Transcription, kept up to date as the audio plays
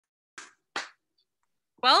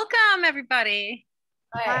Welcome, everybody.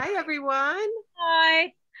 Hi. Hi, everyone.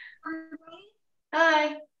 Hi.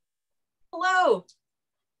 Hi. Hello.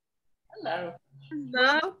 Hello.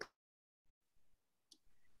 Hello. Well,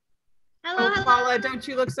 Hello, oh, Paula, don't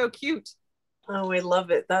you look so cute? Oh, I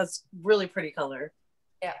love it. That's really pretty color.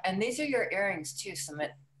 Yeah, and these are your earrings too. Some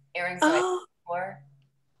earrings that I Oh, wore.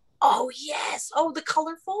 oh yes. Oh, the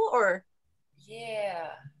colorful or Yeah.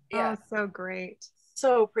 Yeah. Oh, so great.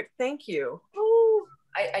 so pretty. Thank you. Oh,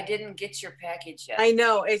 I didn't get your package yet. I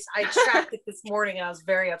know. I tracked it this morning and I was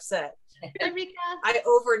very upset. Eureka. I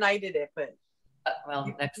overnighted it, but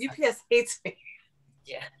Well, next time. UPS hates me.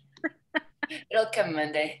 Yeah. It'll come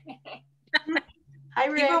Monday. Hi,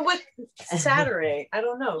 Rick. Even with Saturday, I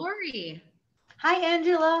don't know. Lori. Hi,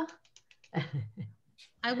 Angela.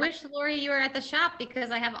 I wish, Lori, you were at the shop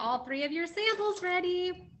because I have all three of your samples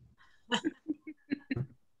ready.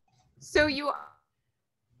 So you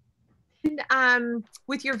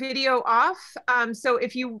with your video off. So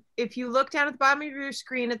if you look down at the bottom of your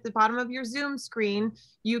screen, at the bottom of your Zoom screen,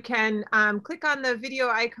 you can click on the video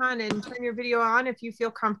icon and turn your video on if you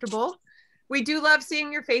feel comfortable. We do love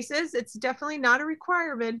seeing your faces. It's definitely not a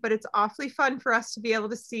requirement, but it's awfully fun for us to be able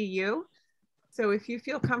to see you. So if you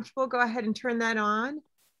feel comfortable, go ahead and turn that on.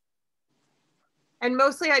 And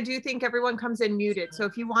mostly I do think everyone comes in muted. So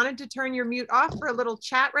if you wanted to turn your mute off for a little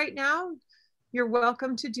chat right now, you're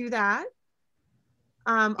welcome to do that.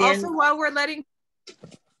 Also, while we're letting,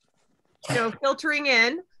 filtering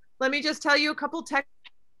in, let me just tell you a couple tech.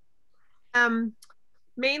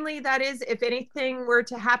 Mainly that is if anything were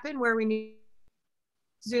to happen where we need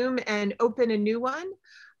Zoom and open a new one,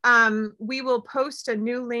 we will post a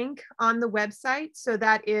new link on the website. So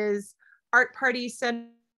that is Art Party Center,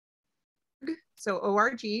 so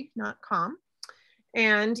org, not com.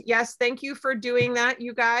 And yes, thank you for doing that,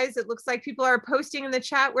 you guys. It looks like people are posting in the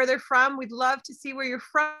chat where they're from. We'd love to see where you're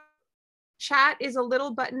from. Chat is a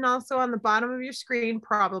little button also on the bottom of your screen,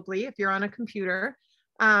 probably, if you're on a computer.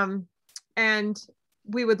 And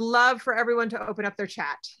we would love for everyone to open up their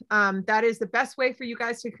chat. That is the best way for you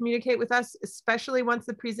guys to communicate with us, especially once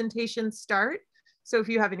the presentations start. So if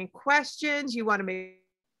you have any questions, you want to make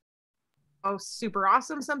how super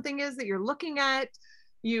awesome something is that you're looking at,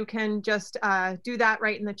 you can just do that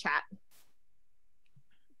right in the chat.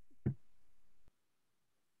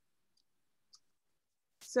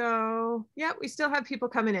 So yeah, we still have people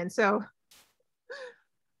coming in. So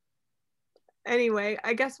anyway,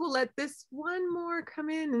 I guess we'll let this one more come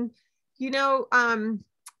in. And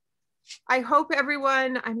I hope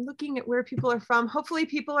everyone, I'm looking at where people are from. Hopefully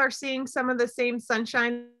people are seeing some of the same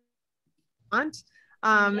sunshine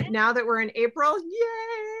now that we're in April.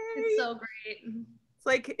 Yay! It's so great. It's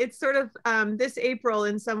like, it's sort of, this April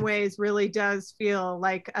in some ways really does feel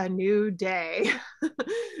like a new day.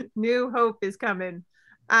 New hope is coming.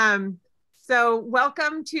 So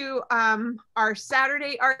welcome to our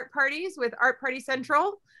Saturday art parties with Art Party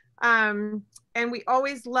Central. And we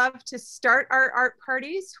always love to start our art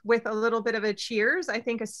parties with a little bit of a cheers, I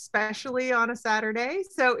think especially on a Saturday.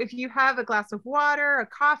 So if you have a glass of water, a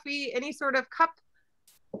coffee, any sort of cup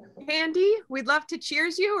handy, we'd love to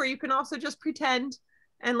cheers you, or you can also just pretend.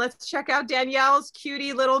 And let's check out Danielle's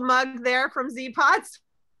cutie little mug there from Z-Pots.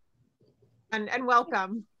 And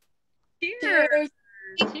welcome. Cheers.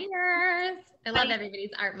 Cheers. I love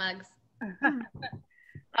everybody's art mugs.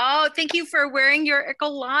 Oh, thank you for wearing your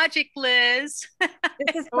ekologic, Liz.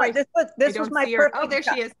 This was my perfect. Oh, there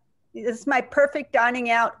she is. This is my perfect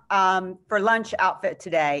dining out for lunch outfit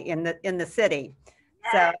today in the city.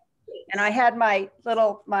 So, and I had my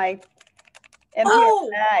Oh,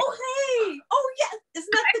 bag. hey. Oh, yeah. Isn't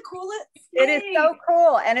that the coolest? It is so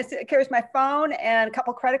cool, and it carries my phone and a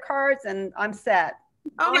couple credit cards, and I'm set.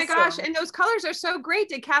 Oh my gosh, Awesome. and those colors are so great.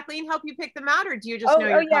 Did Kathleen help you pick them out, or do you just know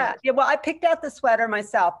your yeah. colors? Yeah, well, I picked out the sweater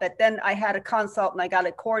myself, but then I had a consult and I got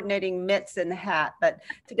a coordinating mitts and hat, but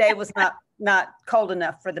today was not cold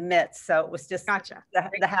enough for the mitts, so it was just Gotcha.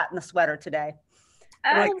 the hat and the sweater today.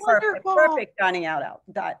 Oh, wonderful. Perfect dining out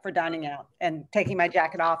for dining out and taking my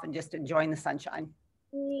jacket off and just enjoying the sunshine.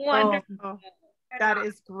 Wonderful. Oh, that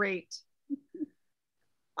is great.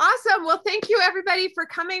 Awesome. Well, thank you everybody for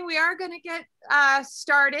coming. We are going to get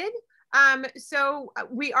started. So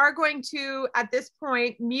we are going to, at this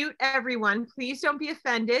point, mute everyone. Please don't be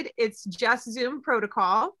offended. It's just Zoom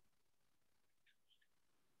protocol.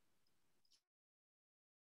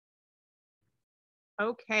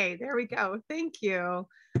 Okay, there we go. Thank you.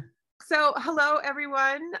 So hello,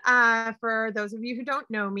 everyone. For those of you who don't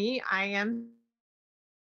know me, I am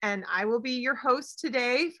and I will be your host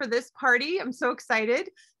today for this party. I'm so excited.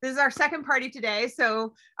 This is our second party today,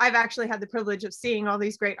 so I've actually had the privilege of seeing all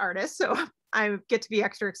these great artists, so I get to be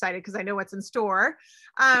extra excited because I know what's in store.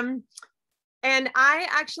 And I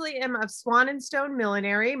actually am of Swan&Stone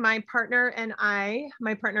Millinery. My partner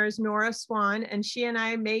is Nora Swan, and she and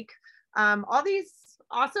I make all these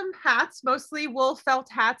awesome hats, mostly wool felt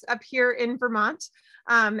hats up here in Vermont.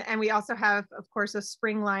 And we also have, of course, a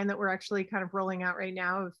spring line that we're actually kind of rolling out right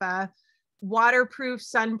now of waterproof,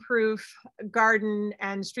 sunproof, garden,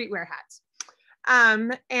 and streetwear hats.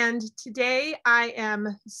 And today I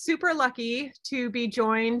am super lucky to be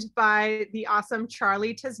joined by the awesome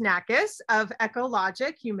Charlie Tesnakis of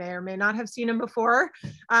Ekologic. You may or may not have seen him before,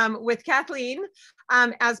 with Kathleen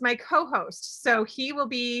as my co-host. So he will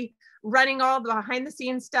be running all the behind the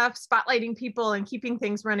scenes stuff, spotlighting people and keeping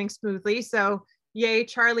things running smoothly. So yay,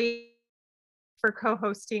 Charlie, for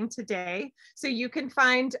co-hosting today. So you can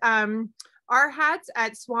find our hats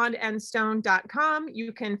at swanandstone.com.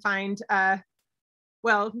 You can find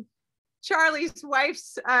Charlie's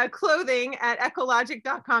wife's clothing at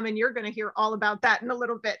ekologic.com, and you're going to hear all about that in a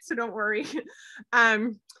little bit, so don't worry.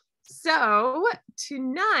 So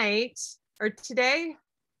tonight, or today,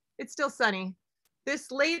 it's still sunny.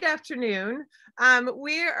 This late afternoon,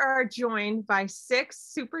 we are joined by 6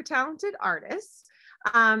 super talented artists.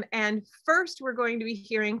 And first, we're going to be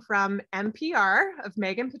hearing from MPR of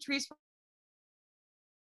Meghan, Patrice.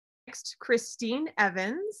 Next, Christine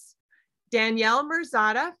Evans, Danielle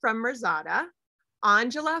Merzatta from Merzatta,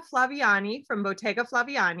 Angela Flaviani from Bottega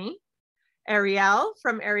Flaviani, Arielle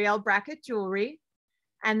from Arielle Brackett Jewelry,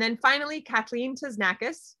 and then finally, Kathleen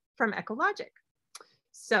Tesnakis from Ekologic.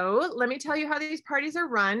 So let me tell you how these parties are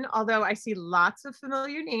run, although I see lots of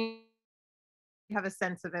familiar names, you have a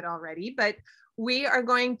sense of it already, but we are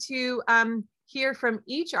going to hear from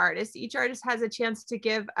each artist. Each artist has a chance to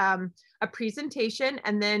give a presentation,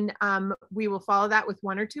 and then we will follow that with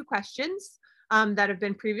 1 or 2 questions that have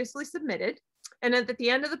been previously submitted. And at the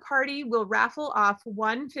end of the party, we'll raffle off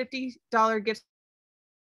one $50 gift to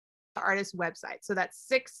the artist's website. So that's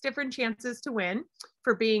 6 different chances to win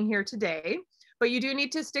for being here today. But you do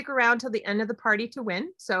need to stick around till the end of the party to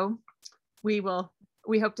win. So we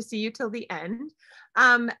hope to see you till the end.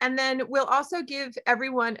 And then we'll also give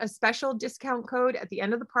everyone a special discount code at the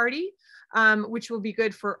end of the party, which will be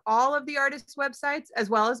good for all of the artists' websites, as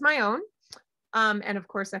well as my own, and of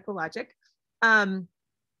course, Ekologic.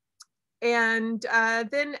 And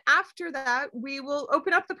then after that, we will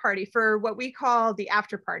open up the party for what we call the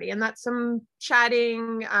after party. And that's some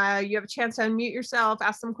chatting. You have a chance to unmute yourself,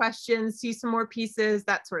 ask some questions, see some more pieces,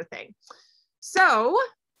 that sort of thing. So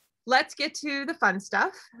let's get to the fun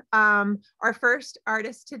stuff. Our first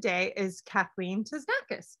artist today is Kathleen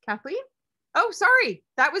Tesnakis. Kathleen? Oh, sorry,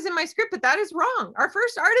 that was in my script, but that is wrong. Our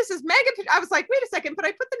first artist is Meghan. I was like, wait a second, but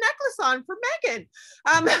I put the necklace on for Meghan.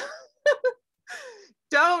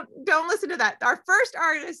 Don't listen to that. Our first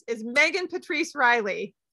artist is Meghan Patrice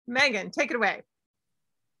Riley. Meghan, take it away.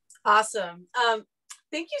 Awesome.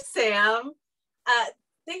 Thank you, Sam.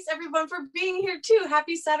 Thanks everyone for being here too.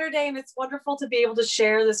 Happy Saturday, and it's wonderful to be able to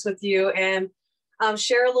share this with you and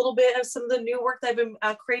share a little bit of some of the new work that I've been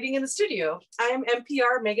creating in the studio. I am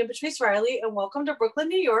MPR Meghan Patrice Riley, and welcome to Brooklyn,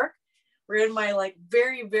 New York. We're in my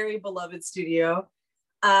very, very beloved studio,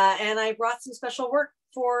 and I brought some special work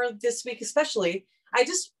for this week, especially.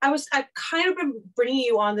 I've kind of been bringing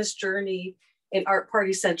you on this journey in Art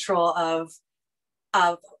Party Central of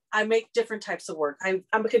I make different types of work. I'm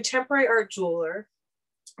a contemporary art jeweler.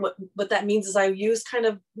 What that means is I use kind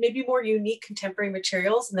of maybe more unique contemporary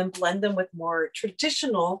materials and then blend them with more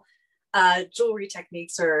traditional jewelry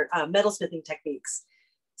techniques or metalsmithing techniques.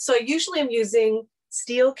 So usually I'm using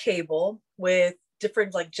steel cable with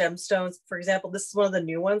different gemstones. For example, this is one of the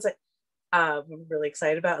new ones that I'm really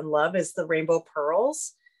excited about and love is the rainbow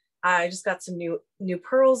pearls. I just got some new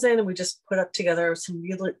pearls in, and we just put up together some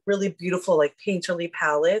really, really beautiful painterly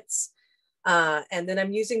palettes. And then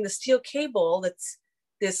I'm using the steel cable that's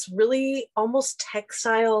this really almost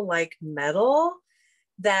textile metal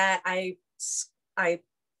that I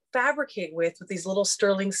fabricate with these little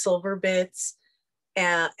sterling silver bits,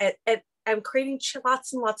 and I'm creating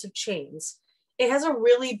lots and lots of chains. It has a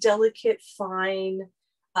really delicate, fine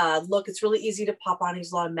look. It's really easy to pop on.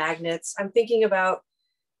 There's a lot of magnets. I'm thinking about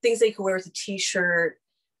things that you can wear with a t-shirt.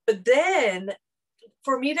 But then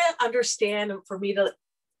for me to understand and for me to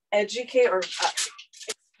educate or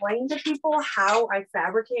explain to people how I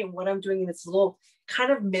fabricate and what I'm doing in this little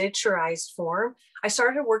kind of miniaturized form, I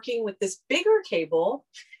started working with this bigger cable,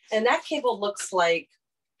 and that cable looks like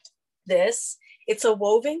this. It's a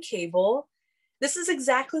woven cable This is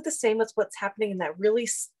exactly the same as what's happening in that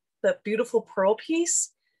the beautiful pearl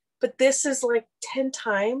piece, but this is like 10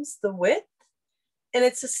 times the width. And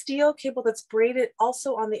it's a steel cable that's braided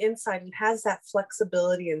also on the inside and has that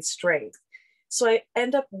flexibility and strength. So I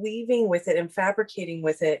end up weaving with it and fabricating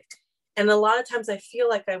with it. And a lot of times I feel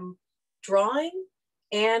like I'm drawing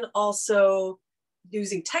and also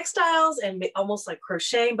using textiles and almost like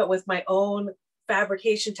crocheting, but with my own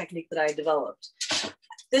fabrication technique that I developed.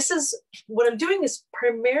 This is what I'm doing is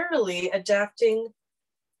primarily adapting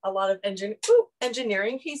a lot of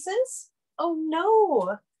engineering pieces. Oh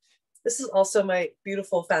no. This is also my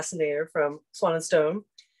beautiful fascinator from Swan&Stone.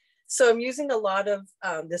 So I'm using a lot of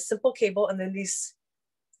this simple cable and then these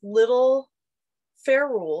little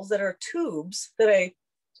ferrules that are tubes that I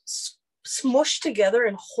smush together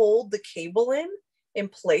and hold the cable in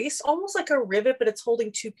place, almost like a rivet, but it's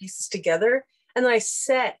holding two pieces together. And then I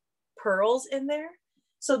set pearls in there.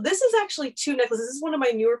 So this is actually two necklaces. This is one of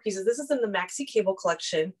my newer pieces. This is in the Maxi Cable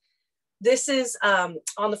collection. This is on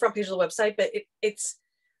the front page of the website, but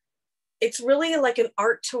it's really like an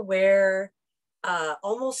art to wear,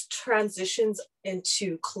 almost transitions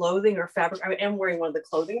into clothing or fabric. I am wearing one of the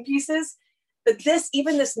clothing pieces, but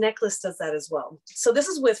even this necklace does that as well. So this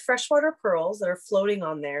is with freshwater pearls that are floating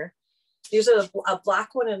on there. There's a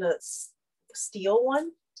black one and a steel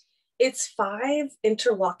one. It's 5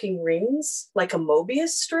 interlocking rings, like a Mobius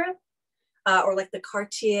strip, or like the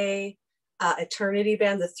Cartier Eternity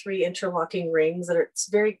Band, the 3 interlocking rings that are,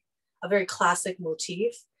 it's a very classic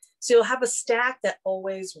motif. So you'll have a stack that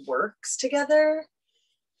always works together.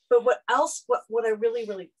 But what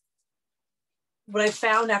I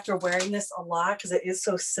found after wearing this a lot, because it is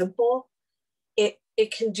so simple, it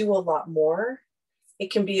can do a lot more. It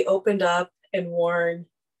can be opened up and worn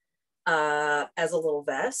as a little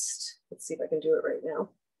vest. Let's see if I can do it right now.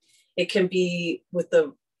 It can be with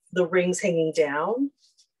the rings hanging down.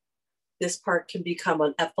 This part can become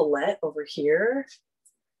an epaulette over here.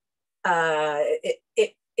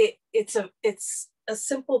 It's a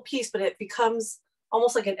simple piece, but it becomes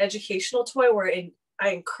almost like an educational toy where I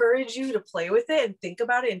encourage you to play with it and think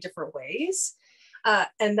about it in different ways.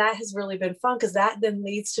 And that has really been fun because that then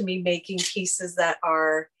leads to me making pieces that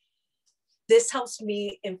are, this helps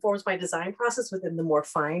me informs my design process within the more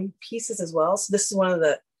fine pieces as well. So this is one of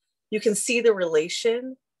you can see the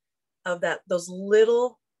relation of those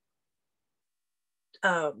little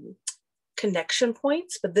connection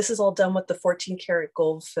points, but this is all done with the 14 karat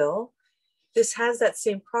gold fill. This has that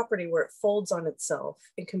same property where it folds on itself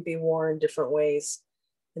and can be worn different ways.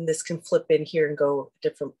 And this can flip in here and go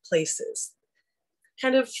different places.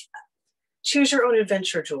 Kind of choose your own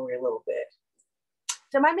adventure jewelry a little bit.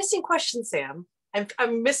 Am I missing questions, Sam?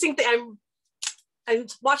 I'm missing, I'm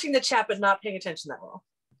watching the chat, but not paying attention that well.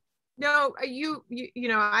 No, you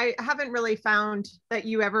know, I haven't really found that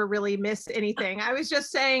you ever really miss anything. I was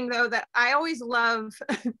just saying though, that I always love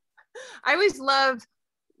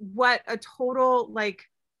what a total like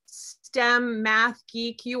STEM math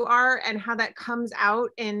geek you are and how that comes out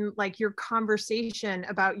in like your conversation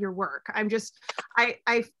about your work.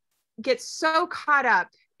 I get so caught up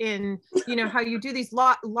in, you know, how you do these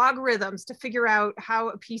logarithms to figure out how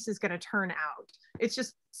a piece is going to turn out. It's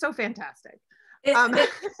just so fantastic.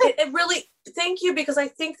 It really, thank you, because I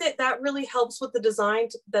think that really helps with the design,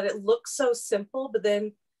 that it looks so simple, but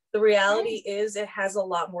then the reality is it has a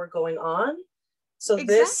lot more going on. So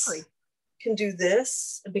this can do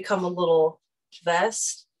this and become a little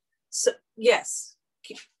vest. So yes.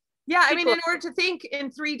 Yeah, I mean, in order to think in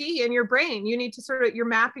 3D in your brain, you need to you're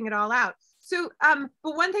mapping it all out. So,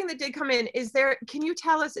 but one thing that did come in is can you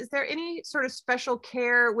tell us, is there any sort of special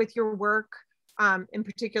care with your work, in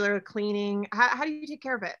particular cleaning? How do you take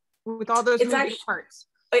care of it with all those moving parts?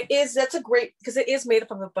 That's a great, because it is made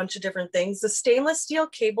up of a bunch of different things. The stainless steel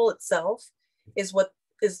cable itself is what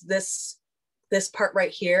is this part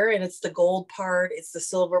right here, and it's the gold part, it's the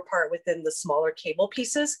silver part within the smaller cable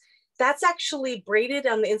pieces. That's actually braided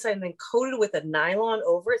on the inside and then coated with a nylon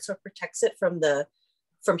over it, so it protects it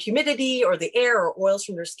from humidity or the air or oils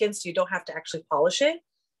from your skin, so you don't have to actually polish it.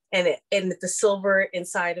 And the silver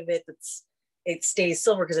inside of it, it stays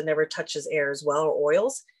silver because it never touches air as well, or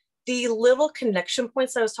oils. The little connection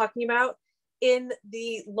points I was talking about in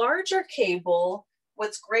the larger cable,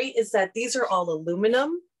 what's great is that these are all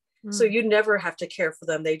aluminum. So you never have to care for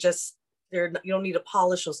them. You don't need to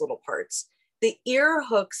polish those little parts. The ear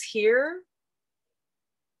hooks here,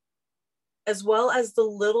 as well as the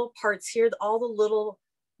little parts here, all the little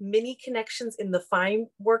mini connections in the fine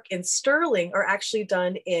work in sterling are actually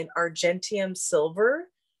done in argentium silver.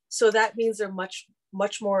 So that means they're much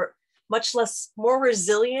more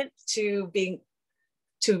resilient to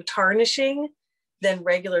tarnishing than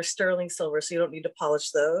regular sterling silver, so you don't need to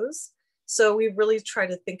polish those. So we really try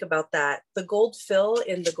to think about that. The gold fill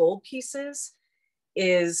in the gold pieces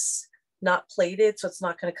is not plated, so it's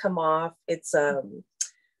not going to come off. It's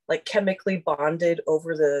like chemically bonded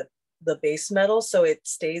over the base metal, so it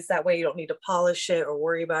stays that way. You don't need to polish it or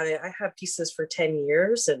worry about it. I have pieces for 10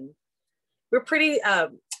 years, and we're pretty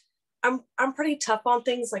I'm pretty tough on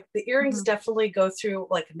things. Like the earrings definitely go through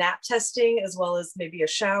like nap testing as well as maybe a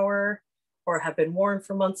shower, or have been worn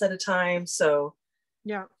for months at a time. So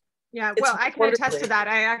yeah. Well, I can attest to that.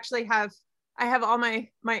 I actually have all my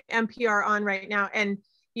NPR on right now, and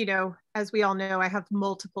you know, as we all know, I have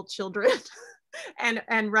multiple children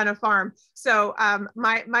and run a farm. So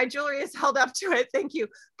my jewelry is held up to it. Thank you.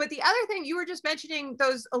 But the other thing, you were just mentioning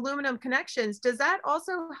those aluminum connections. Does that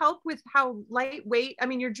also help with how lightweight? I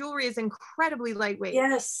mean, your jewelry is incredibly lightweight.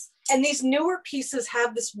 Yes. And these newer pieces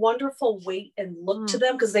have this wonderful weight and look to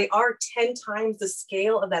them because they are 10 times the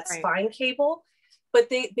scale of that spine cable. But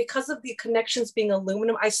they, because of the connections being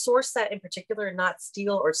aluminum, I sourced that in particular, not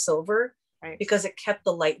steel or silver, because it kept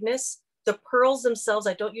the lightness. The pearls themselves,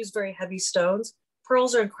 I don't use very heavy stones.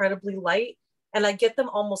 Pearls are incredibly light, and I get them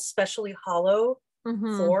almost specially hollow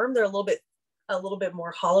form. They're a little bit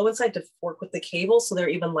more hollow inside to work with the cable, so they're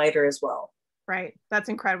even lighter as well. Right, that's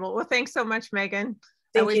incredible. Well, thanks so much, Megan.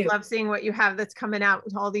 I always love seeing what you have that's coming out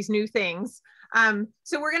with all these new things.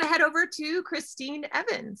 So we're gonna head over to Christine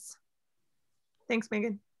Evans. Thanks,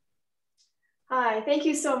 Megan. Hi, thank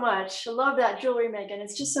you so much. I love that jewelry, Megan.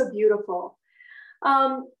 It's just so beautiful.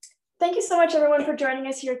 Thank you so much, everyone, for joining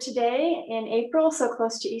us here today in April, so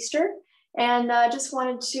close to Easter. And I just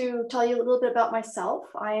wanted to tell you a little bit about myself.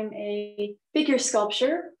 I am a figure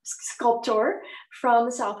sculptor from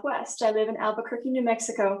the Southwest. I live in Albuquerque, New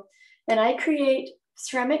Mexico, and I create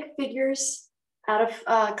ceramic figures out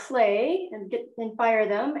of clay and fire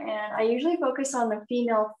them. And I usually focus on the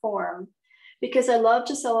female form because I love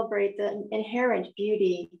to celebrate the inherent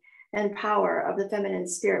beauty and power of the feminine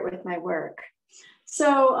spirit with my work.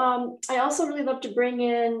 So I also really love to bring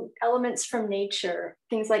in elements from nature,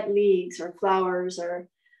 things like leaves or flowers or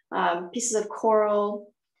pieces of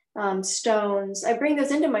coral, stones. I bring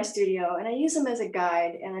those into my studio and I use them as a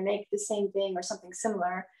guide, and I make the same thing or something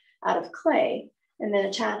similar out of clay and then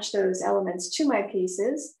attach those elements to my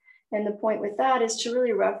pieces. And the point with that is to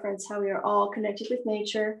really reference how we are all connected with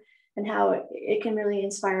nature and how it can really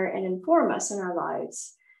inspire and inform us in our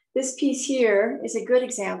lives. This piece here is a good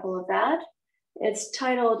example of that. It's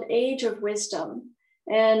titled Age of Wisdom.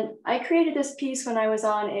 And I created this piece when I was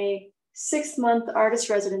on a 6-month artist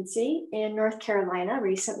residency in North Carolina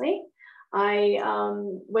recently. I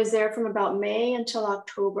was there from about May until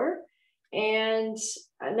October, and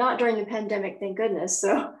not during the pandemic, thank goodness.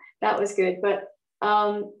 So that was good. But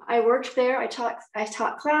I worked there. I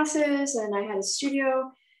taught classes, and I had a studio.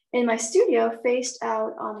 And my studio faced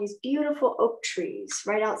out on these beautiful oak trees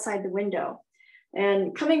right outside the window.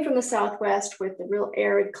 And coming from the Southwest with the real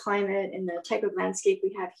arid climate and the type of landscape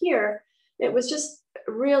we have here, it was just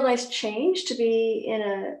a real nice change to be in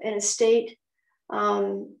a state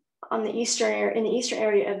in the eastern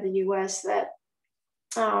area of the U.S. that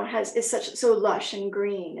is so lush and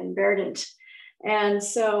green and verdant. And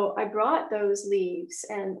so I brought those leaves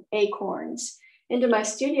and acorns into my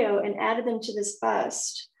studio and added them to this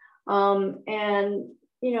bust, and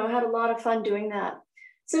had a lot of fun doing that.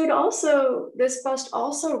 So this bust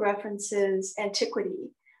also references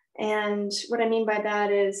antiquity. And what I mean by that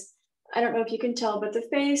is, I don't know if you can tell, but the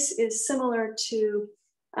face is similar to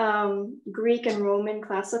Greek and Roman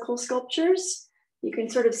classical sculptures. You can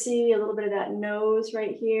sort of see a little bit of that nose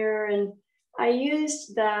right here. And I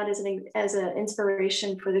used that as an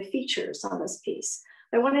inspiration for the features on this piece.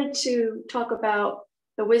 I wanted to talk about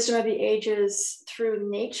the wisdom of the ages through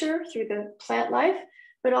nature, through the plant life,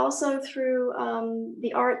 but also through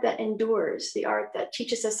the art that endures, the art that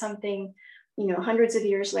teaches us something, hundreds of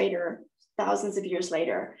years later, thousands of years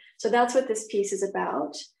later. So that's what this piece is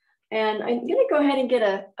about. And I'm gonna go ahead and get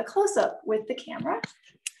a close-up with the camera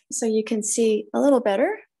so you can see a little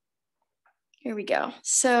better. Here we go.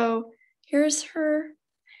 So here's her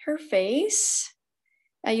face.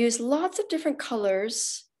 I use lots of different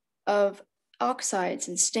colors of oxides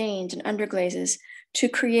and stains and underglazes to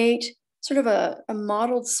create sort of a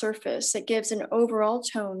mottled surface that gives an overall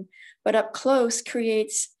tone, but up close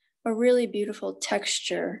creates a really beautiful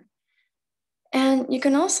texture. And you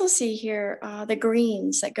can also see here the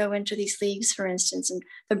greens that go into these leaves, for instance, and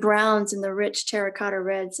the browns and the rich terracotta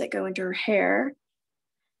reds that go into her hair.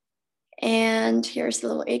 And here's the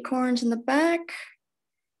little acorns in the back.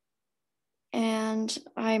 And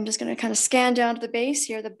I'm just gonna kind of scan down to the base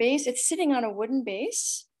here. The base, it's sitting on a wooden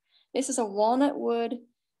base. This is a walnut wood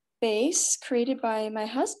base created by my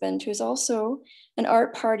husband, who's also an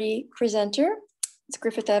art party presenter. It's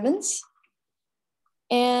Griffith Evans.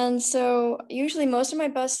 And so usually most of my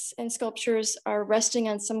busts and sculptures are resting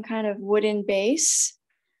on some kind of wooden base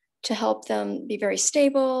to help them be very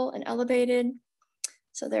stable and elevated.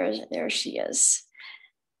 So there she is.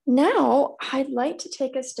 Now I'd like to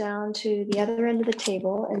take us down to the other end of the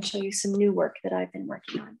table and show you some new work that I've been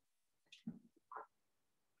working on.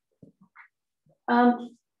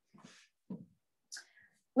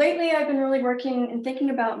 Lately, I've been really working and thinking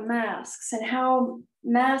about masks and how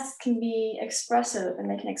masks can be expressive, and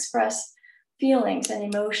they can express feelings and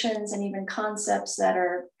emotions and even concepts that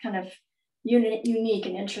are kind of unique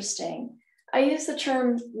and interesting. I use the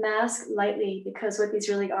term mask lightly because what these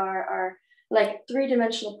really are like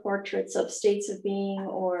three-dimensional portraits of states of being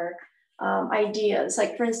or ideas.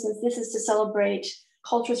 Like, for instance, this is to celebrate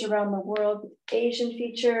cultures around the world with Asian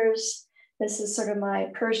features. This is sort of my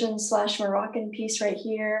Persian/Moroccan piece right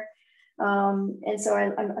here. And so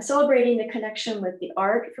I'm celebrating the connection with the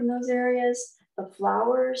art from those areas, the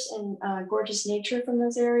flowers and gorgeous nature from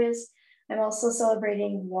those areas. I'm also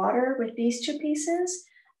celebrating water with these two pieces.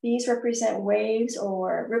 These represent waves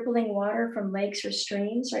or rippling water from lakes or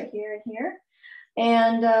streams right here and here.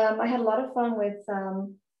 And I had a lot of fun with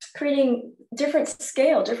creating different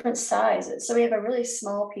scale, different sizes. So we have a really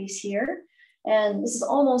small piece here, and this is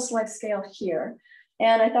almost life scale here.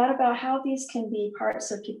 And I thought about how these can be parts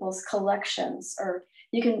of people's collections, or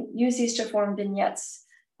you can use these to form vignettes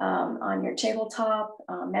on your tabletop,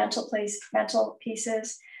 mantle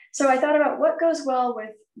pieces. So I thought about what goes well with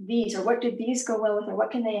these, or what do these go well with, or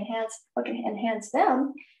what can they enhance, what can enhance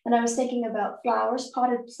them? And I was thinking about flowers,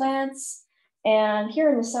 potted plants, and here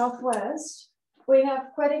in the Southwest, we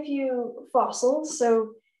have quite a few fossils.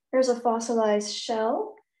 So here's a fossilized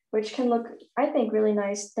shell, which can look, I think, really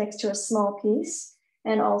nice next to a small piece,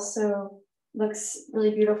 and also looks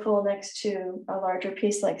really beautiful next to a larger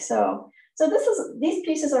piece like so. So these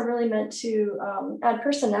pieces are really meant to add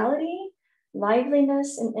personality,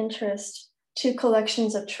 liveliness, and interest to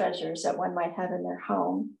collections of treasures that one might have in their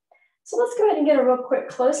home. So let's go ahead and get a real quick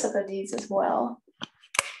close-up of these as well.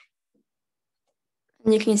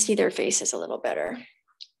 And you can see their faces a little better.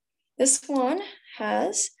 This one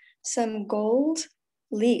has some gold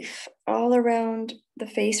leaf all around the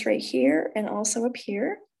face right here and also up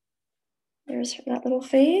here. There's that little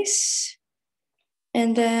face.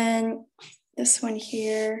 And then this one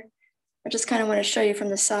here, I just kind of want to show you from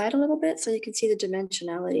the side a little bit so you can see the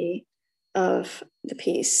dimensionality of the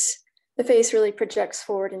piece. The face really projects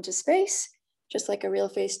forward into space, just like a real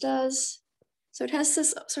face does. So it has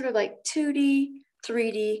this sort of like 2D,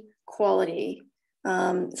 3D quality.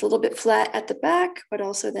 It's a little bit flat at the back, but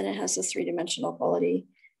also then it has this three-dimensional quality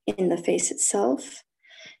in the face itself.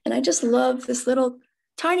 And I just love this little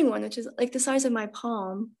tiny one, which is like the size of my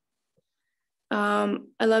palm.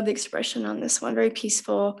 I love the expression on this one, very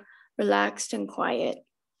peaceful, relaxed, and quiet.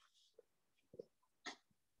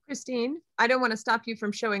 Christine, I don't want to stop you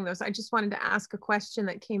from showing those. I just wanted to ask a question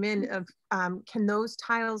that came in of, can those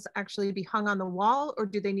tiles actually be hung on the wall, or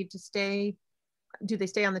do they need to stay, do they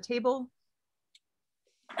stay on the table?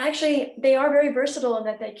 Actually, they are very versatile in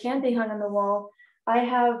that they can be hung on the wall.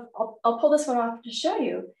 I'll pull this one off to show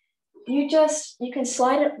you. You can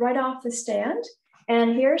slide it right off the stand,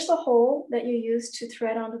 and here's the hole that you use to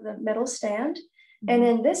thread onto the metal stand. And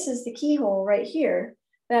then this is the keyhole right here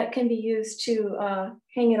that can be used to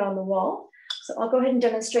hang it on the wall. So I'll go ahead and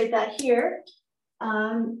demonstrate that here.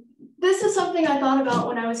 This is something I thought about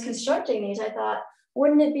when I was constructing these. I thought,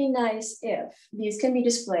 wouldn't it be nice if these can be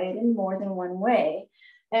displayed in more than one way?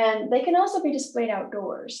 And they can also be displayed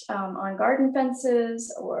outdoors, on garden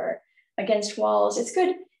fences or against walls. It's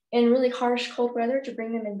good in really harsh cold weather to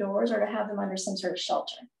bring them indoors or to have them under some sort of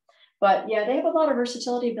shelter. But yeah, they have a lot of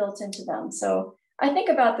versatility built into them. So I think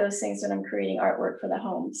about those things when I'm creating artwork for the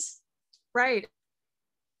homes. Right.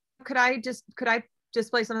 Could I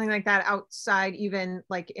display something like that outside, even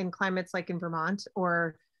like in climates like in Vermont,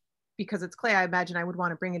 or because it's clay, I imagine I would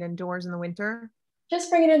want to bring it indoors in the winter? Just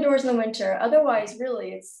bring it indoors in the winter. Otherwise,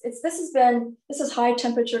 really, this is high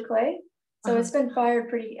temperature clay. So it's been fired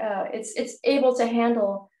pretty, it's able to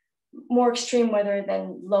handle more extreme weather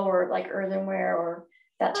than lower, like earthenware or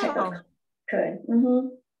that type of could.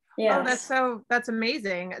 Yeah. Oh, that's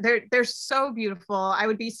amazing. They're so beautiful. I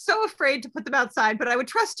would be so afraid to put them outside, but I would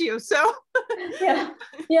trust you. So yeah.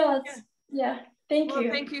 Thank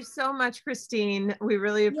you. Thank you so much, Christine. We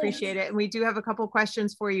really appreciate it. And we do have a couple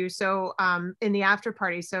questions for you. So in the after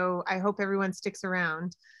party. So I hope everyone sticks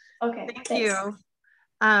around. Okay. Thank you.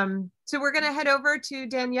 So we're going to head over to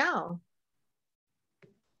Danielle.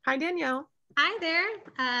 Hi, Danielle. Hi there.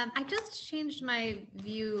 I just changed my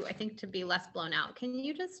view, I think, to be less blown out. Can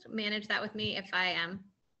you just manage that with me if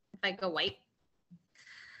I go white?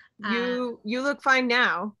 You look fine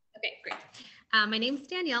now. Okay, great. My name's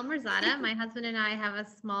Danielle Merzatta. My husband and I have a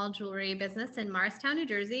small jewelry business in Morristown, New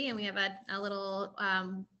Jersey, and we have a little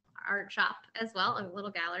art shop as well, a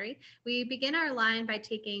little gallery. We begin our line by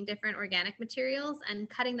taking different organic materials and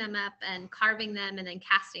cutting them up and carving them and then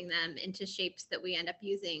casting them into shapes that we end up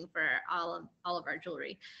using for all of our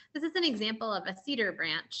jewelry. This is an example of a cedar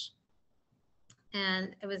branch,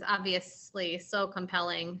 and it was obviously so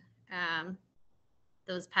compelling.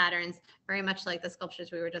 Those patterns, very much like the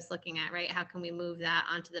sculptures we were just looking at, right? How can we move that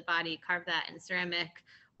onto the body, carve that in ceramic,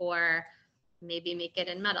 or maybe make it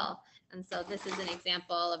in metal? And so this is an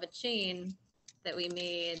example of a chain that we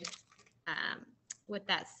made with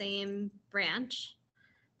that same branch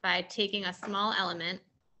by taking a small element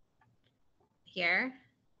here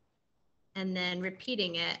and then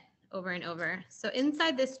repeating it over and over. So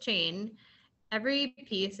inside this chain, every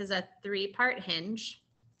piece is a 3-part hinge.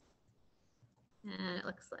 And it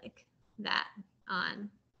looks like that on.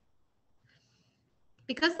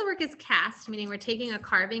 Because the work is cast, meaning we're taking a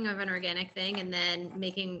carving of an organic thing and then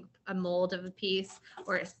making a mold of a piece,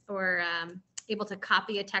 or able to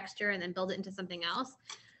copy a texture and then build it into something else,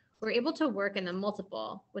 we're able to work in the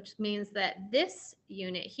multiple, which means that this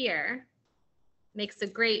unit here makes a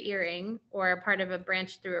great earring or a part of a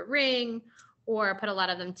branch through a ring, or put a lot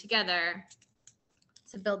of them together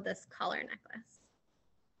to build this collar necklace.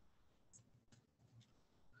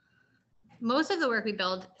 Most of the work we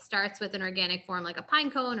build starts with an organic form like a pine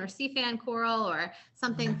cone or sea fan coral or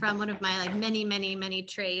something from one of my like many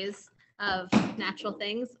trays of natural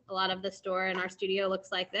things. A lot of the store in our studio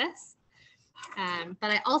looks like this. But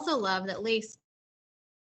I also love that lace.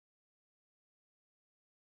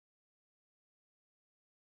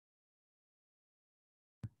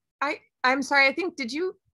 I'm sorry, I think,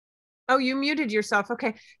 oh, you muted yourself.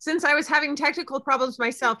 Okay. Since I was having technical problems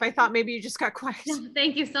myself, I thought maybe you just got quiet.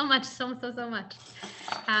 Thank you so much, so much.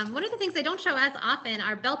 One of the things I don't show as often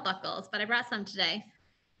are belt buckles, but I brought some today.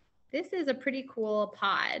 This is a pretty cool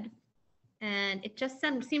pod, and it just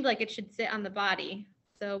seemed like it should sit on the body.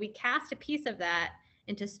 So we cast a piece of that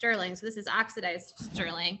into sterling. So this is oxidized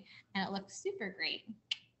sterling, and it looks super great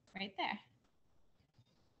right there.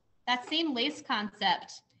 That same lace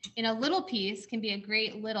concept in a little piece can be a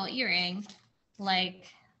great little earring like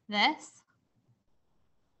this.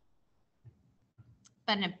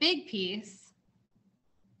 But in a big piece,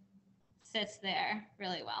 sits there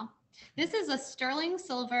really well. This is a sterling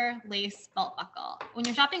silver lace belt buckle. When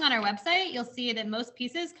you're shopping on our website, you'll see that most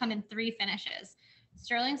pieces come in 3 finishes: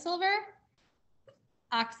 sterling silver,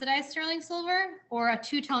 oxidized sterling silver, or a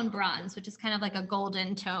 2-tone bronze, which is kind of like a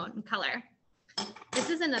golden tone color. This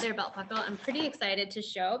is another belt buckle I'm pretty excited to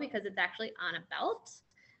show because it's actually on a belt,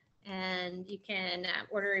 and you can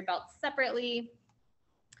order your belts separately.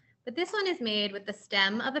 But this one is made with the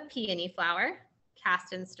stem of a peony flower,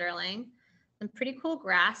 cast in sterling, some pretty cool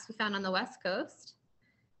grass we found on the West Coast,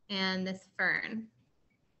 and this fern.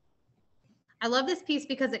 I love this piece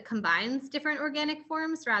because it combines different organic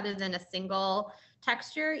forms rather than a single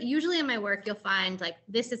texture. Usually in my work, you'll find like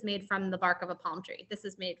this is made from the bark of a palm tree. This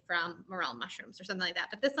is made from morel mushrooms or something like that.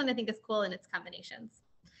 But this one I think is cool in its combinations.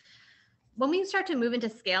 When we start to move into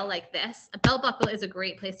scale like this, a belt buckle is a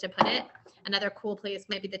great place to put it. Another cool place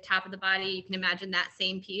might be the top of the body. You can imagine that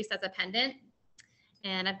same piece as a pendant.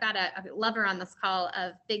 And I've got a lover on this call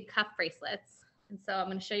of big cuff bracelets. And so I'm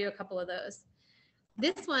going to show you a couple of those.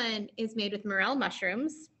 This one is made with morel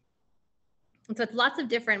mushrooms. And so it's lots of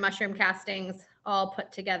different mushroom castings all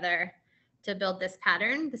put together to build this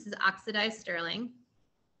pattern. This is oxidized sterling.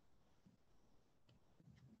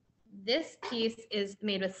 This piece is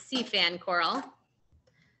made with sea fan coral.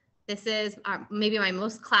 This is maybe my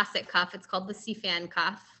most classic cuff. It's called the sea fan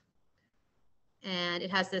cuff. And it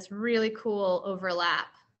has this really cool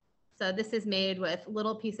overlap. So this is made with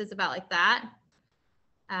little pieces about like that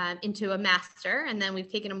into a master. And then we've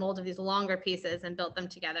taken a mold of these longer pieces and built them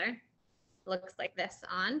together. It looks like this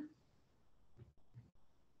on.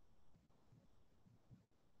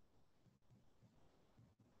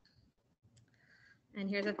 And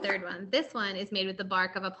here's a third one. This one is made with the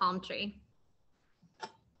bark of a palm tree.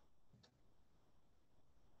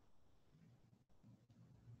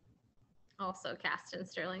 Also cast in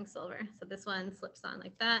sterling silver. So this one slips on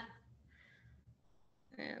like that.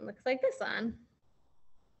 And looks like this on.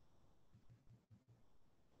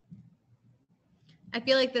 I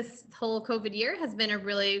feel like this whole COVID year has been a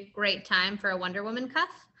really great time for a Wonder Woman cuff.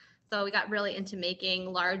 So we got really into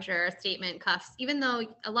making larger statement cuffs, even though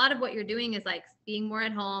a lot of what you're doing is like being more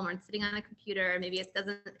at home or sitting on a computer. Maybe it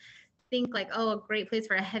doesn't think like, oh, a great place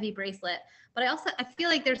for a heavy bracelet. But I feel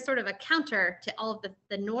like there's sort of a counter to all of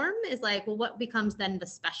the norm is like, well, what becomes then the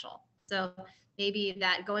special? So maybe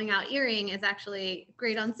that going out earring is actually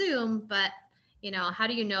great on Zoom, but how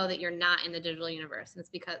do you know that you're not in the digital universe? And it's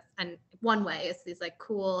because, and one way is these like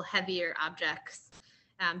cool, heavier objects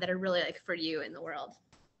that are really like for you in the world.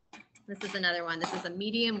 This is another one. This is a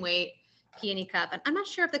medium weight peony cup. And I'm not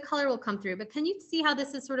sure if the color will come through, but can you see how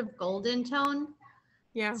this is sort of golden tone?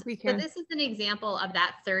 Yeah, we can. So this is an example of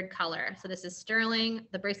that third color. So this is sterling.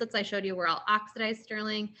 The bracelets I showed you were all oxidized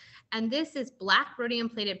sterling. And this is black rhodium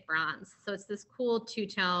plated bronze. So it's this cool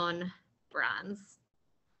two-tone bronze.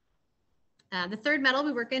 The third metal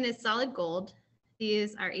we work in is solid gold.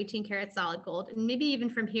 These are 18 karat solid gold. And maybe even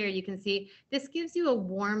from here, you can see this gives you a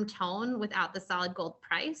warm tone without the solid gold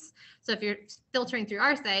price. So if you're filtering through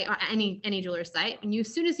our site or any jeweler site, and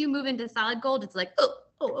as soon as you move into solid gold, it's like, oh,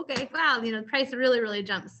 okay, wow, the price really, really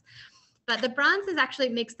jumps. But the bronze actually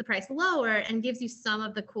makes the price lower and gives you some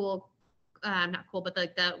of the cool, not cool, but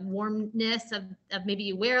the warmness of maybe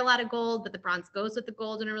you wear a lot of gold, but the bronze goes with the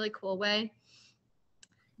gold in a really cool way.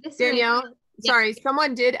 Danielle, sorry,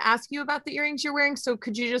 someone did ask you about the earrings you're wearing. So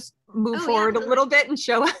could you just move forward a little bit and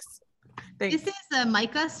show us? Thanks. This is a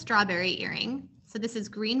mica strawberry earring. So this is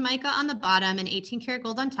green mica on the bottom and 18 karat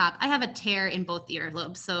gold on top. I have a tear in both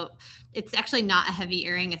earlobes, so it's actually not a heavy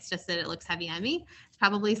earring. It's just that it looks heavy on me. It's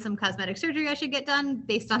probably some cosmetic surgery I should get done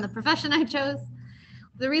based on the profession I chose.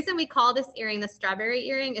 The reason we call this earring the strawberry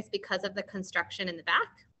earring is because of the construction in the back.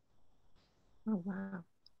 Oh, wow.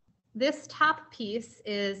 This top piece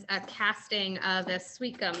is a casting of a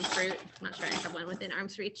sweet gum fruit. I'm not sure I have one within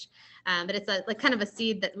arm's reach, but it's like kind of a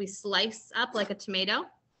seed that we slice up like a tomato.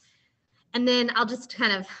 And then I'll just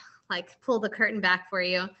kind of like pull the curtain back for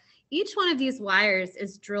you. Each one of these wires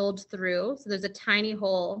is drilled through. So there's a tiny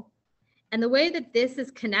hole. And the way that this is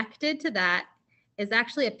connected to that is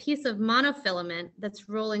actually a piece of monofilament that's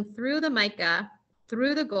rolling through the mica,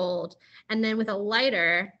 through the gold. And then with a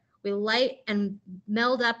lighter, we light and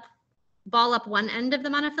meld up, ball up one end of the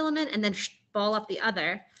monofilament and then ball up the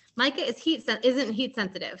other. Mica isn't heat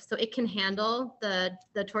sensitive, so it can handle the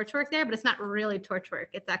torch work there, but it's not really torch work.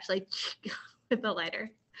 It's actually with a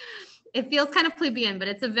lighter. It feels kind of plebeian, but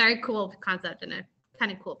it's a very cool concept and a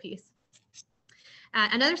kind of cool piece.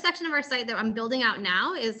 Another section of our site that I'm building out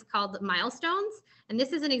now is called Milestones. And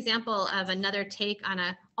this is an example of another take on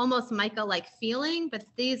a almost mica-like feeling, but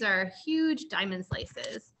these are huge diamond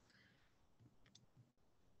slices.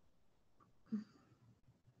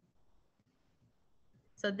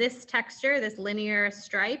 So this texture, this linear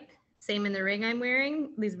stripe, same in the ring I'm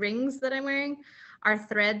wearing, these rings that I'm wearing are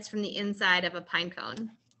threads from the inside of a pine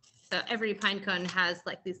cone. So every pine cone has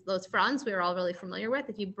like those fronds we are all really familiar with.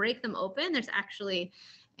 If you break them open, there's actually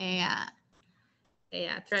a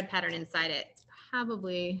thread pattern inside it. It's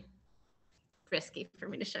probably risky for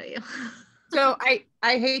me to show you. So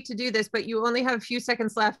I hate to do this, but you only have a few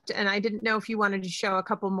seconds left, and I didn't know if you wanted to show a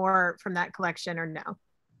couple more from that collection or no.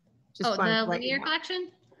 Just the linear collection?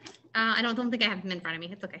 I don't think I have them in front of me.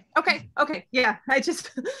 It's okay. Okay. Yeah, I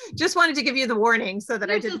just wanted to give you the warning so that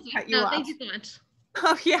I didn't cut you off. Thank you so much.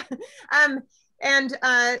 Oh yeah,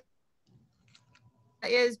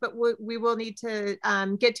 but we will need to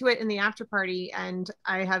get to it in the after party, and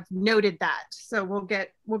I have noted that. So we'll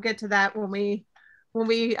get to that when we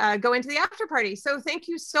go into the after party. So thank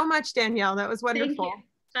you so much, Danielle. That was wonderful.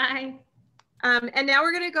 Thank you. Bye. And now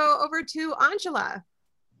we're going to go over to Angela.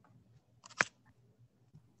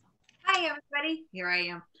 Hi, everybody. Here I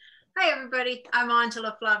am. Hi, everybody. I'm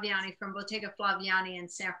Angela Flaviani from Bottega Flaviani in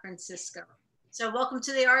San Francisco. So welcome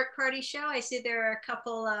to the Art Party Show. I see there are a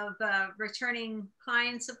couple of returning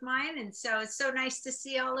clients of mine. And so it's so nice to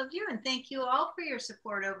see all of you. And thank you all for your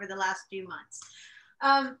support over the last few months.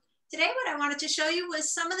 Today, what I wanted to show you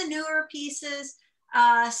was some of the newer pieces,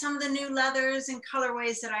 some of the new leathers and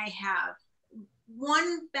colorways that I have.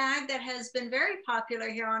 One bag that has been very popular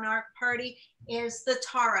here on Art Party is the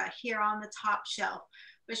Tara here on the top shelf.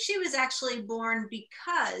 But she was actually born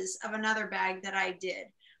because of another bag that I did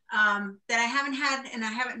that I haven't had and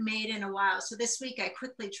I haven't made in a while. So this week I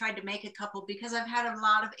quickly tried to make a couple because I've had a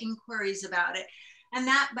lot of inquiries about it. And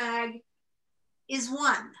that bag is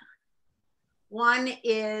one. One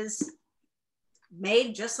is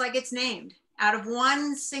made just like it's named, out of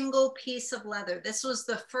one single piece of leather. This was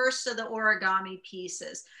the first of the origami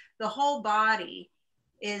pieces. The whole body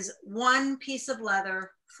is one piece of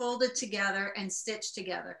leather folded together and stitched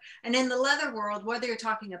together. And in the leather world, whether you're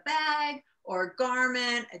talking a bag or a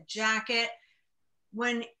garment, a jacket,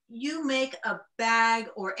 when you make a bag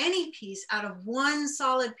or any piece out of one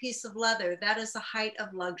solid piece of leather, that is the height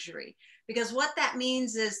of luxury. Because what that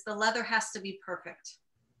means is the leather has to be perfect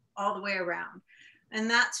all the way around. And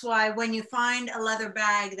that's why when you find a leather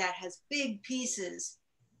bag that has big pieces,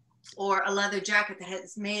 or a leather jacket that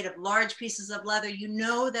is made of large pieces of leather, you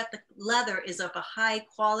know that the leather is of a high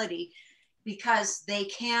quality because they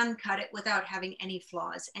can cut it without having any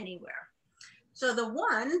flaws anywhere. So the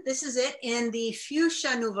one, this is it in the Fuchsia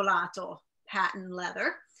Nuvolato patent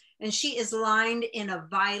leather. And she is lined in a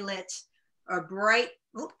violet or bright,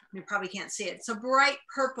 oh, you probably can't see it. It's a bright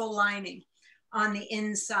purple lining on the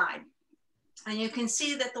inside. And you can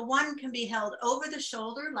see that the one can be held over the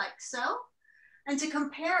shoulder like so. And to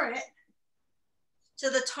compare it to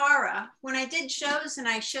the Tara, when I did shows and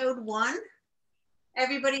I showed one,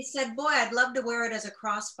 everybody said, boy, I'd love to wear it as a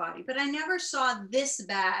crossbody, but I never saw this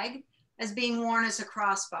bag as being worn as a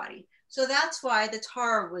crossbody. So that's why the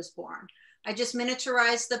Tara was born. I just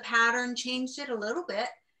miniaturized the pattern, changed it a little bit,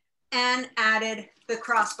 and added the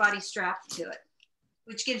crossbody strap to it,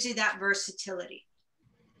 which gives you that versatility.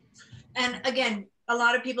 And again, a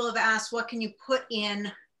lot of people have asked, what can you put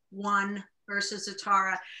in one versus a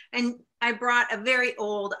Tara? And I brought a very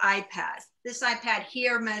old iPad. This iPad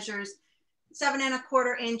here measures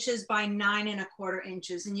 7¼ inches by 9¼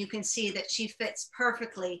 inches. And you can see that she fits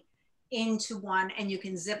perfectly into one, and you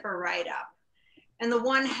can zip her right up. And the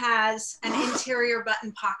one has an interior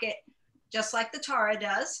button pocket, just like the Tara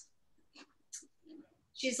does.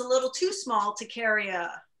 She's a little too small to carry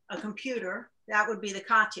a computer. That would be the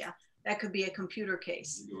Katya. That could be a computer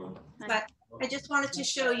case. But I just wanted to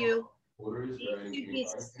show you these two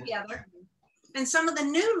pieces together. And some of the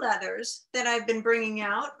new leathers that I've been bringing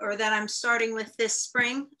out, or that I'm starting with this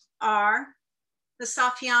spring, are the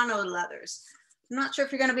Saffiano leathers. I'm not sure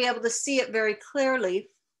if you're going to be able to see it very clearly,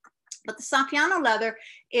 but the Saffiano leather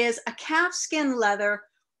is a calfskin leather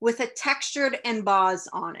with a textured emboss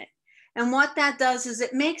on it. And what that does is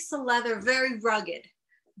it makes the leather very rugged,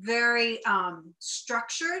 very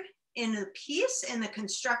structured in the piece, in the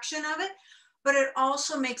construction of it, but it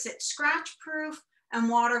also makes it scratch proof and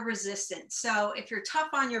water resistant. So if you're tough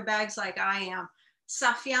on your bags like I am,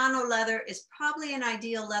 Saffiano leather is probably an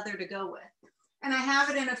ideal leather to go with. And I have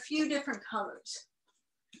it in a few different colors.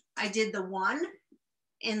 I did the one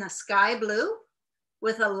in the sky blue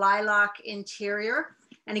with a lilac interior.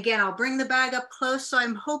 And again, I'll bring the bag up close, so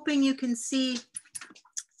I'm hoping you can see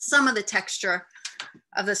some of the texture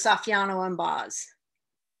of the Saffiano emboss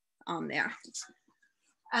on there.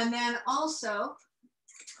 And then also,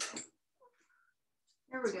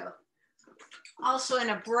 here we go. Also in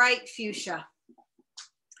a bright fuchsia,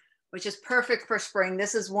 which is perfect for spring.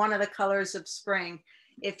 This is one of the colors of spring.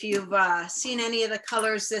 If you've seen any of the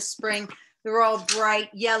colors this spring, they're all bright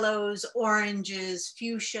yellows, oranges,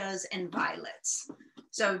 fuchsias, and violets.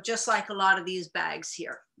 So just like a lot of these bags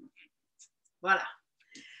here. Voila.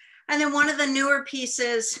 And then one of the newer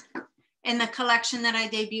pieces in the collection that I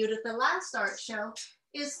debuted at the last art show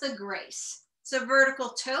is the Grace. It's a vertical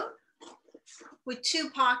tote with 2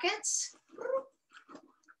 pockets,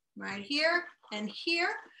 right here and here.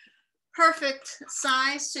 Perfect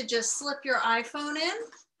size to just slip your iPhone in.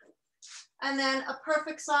 And then a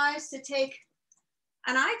perfect size to take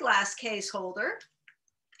an eyeglass case holder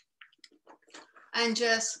and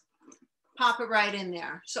just pop it right in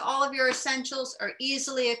there. So all of your essentials are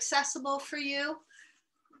easily accessible for you.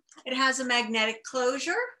 It has a magnetic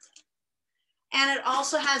closure, and it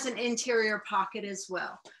also has an interior pocket as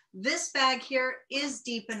well. This bag here is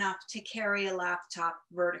deep enough to carry a laptop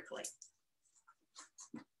vertically.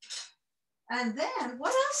 And then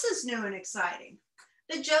what else is new and exciting?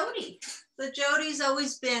 The Jody. The Jody's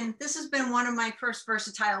always been, this has been one of my first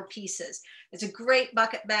versatile pieces. It's a great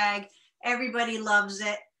bucket bag. Everybody loves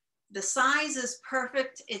it. The size is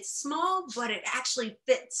perfect. It's small, but it actually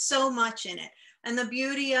fits so much in it. And the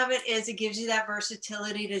beauty of it is it gives you that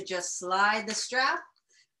versatility to just slide the strap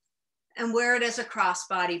and wear it as a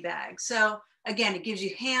crossbody bag. So again, it gives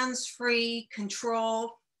you hands-free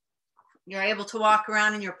control. You're able to walk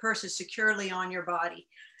around and your purse is securely on your body.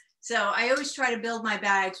 So I always try to build my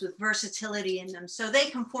bags with versatility in them so they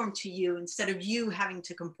conform to you instead of you having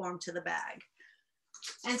to conform to the bag.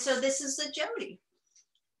 And so this is the Jody.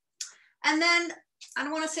 And then I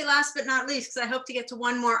don't want to say last but not least, because I hope to get to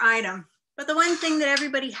one more item. But the one thing that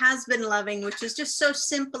everybody has been loving, which is just so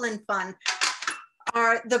simple and fun,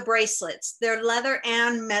 are the bracelets. They're leather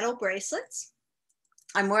and metal bracelets.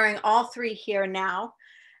 I'm wearing all 3 here now.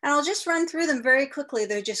 And I'll just run through them very quickly.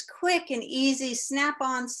 They're just quick and easy, snap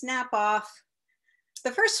on, snap off.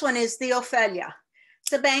 The first one is the Ophelia.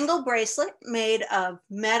 It's a bangle bracelet made of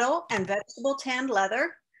metal and vegetable tanned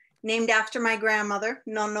leather. named after my grandmother,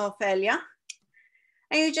 Nonna Ophelia.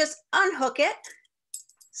 And you just unhook it,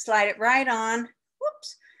 slide it right on,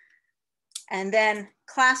 whoops, and then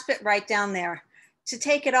clasp it right down there. To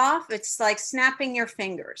take it off, it's like snapping your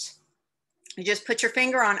fingers. You just put your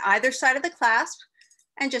finger on either side of the clasp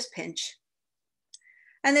and just pinch.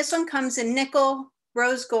 And this one comes in nickel,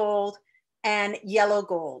 rose gold, and yellow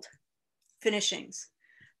gold finishings.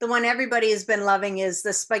 The one everybody has been loving is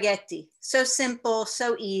the spaghetti. So simple,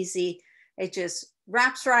 so easy. It just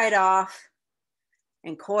wraps right off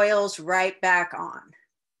and coils right back on.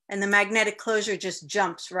 And the magnetic closure just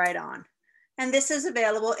jumps right on. And this is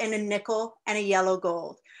available in a nickel and a yellow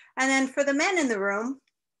gold. And then for the men in the room,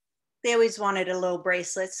 they always wanted a little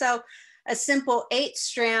bracelet. So a simple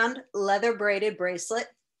 8-strand leather braided bracelet,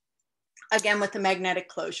 again with the magnetic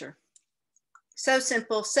closure. So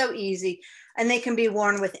simple, so easy. And they can be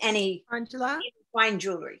worn with any Angela? fine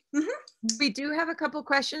jewelry. We do have a couple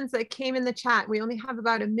questions that came in the chat. We only have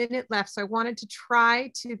about a minute left, so I wanted to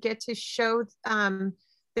try to get to show.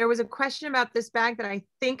 There was a question about this bag that I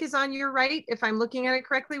think is on your right, if I'm looking at it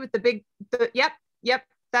correctly, with the big, yep,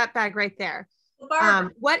 that bag right there.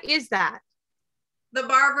 What is that? The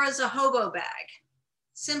Barbara is a hobo bag.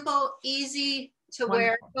 Simple, easy to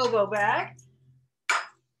wear hobo bag.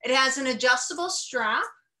 It has an adjustable strap.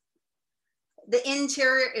 The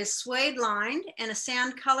interior is suede lined and a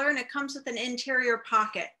sand color, and it comes with an interior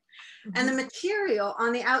pocket. And the material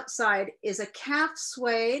on the outside is a calf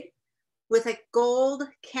suede with a gold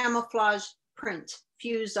camouflage print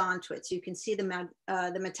fused onto it. So you can see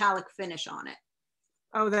the metallic finish on it.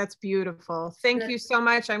 Oh, that's beautiful. Thank you so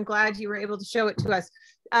much. I'm glad you were able to show it to us.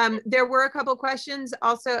 There were a couple questions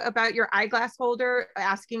also about your eyeglass holder,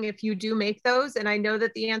 asking if you do make those. And I know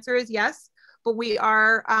that the answer is yes, but we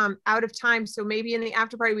are out of time. So maybe in the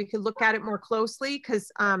after party, we could look at it more closely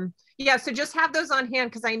because yeah, so just have those on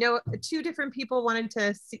hand because I know 2 different people wanted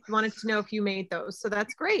to know if you made those. So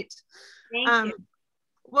that's great. Thank you.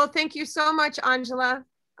 Well, thank you so much, Angela.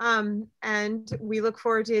 And we look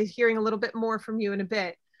forward to hearing a little bit more from you in a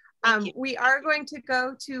bit. We are going to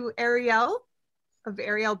go to Arielle of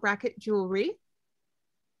Arielle Brackett Jewelry.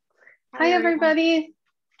 Hi, everybody.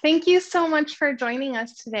 Thank you so much for joining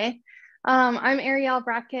us today. I'm Arielle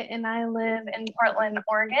Brackett and I live in Portland,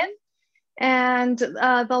 Oregon. And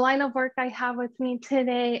the line of work I have with me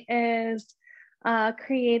today is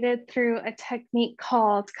created through a technique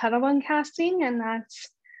called cuttlebone casting. And that's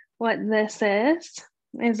what this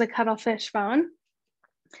is a cuttlefish bone.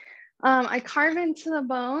 I carve into the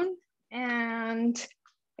bone and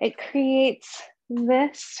it creates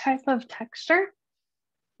this type of texture.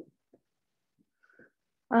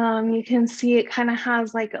 You can see it kind of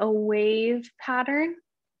has like a wave pattern.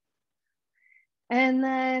 And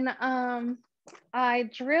then I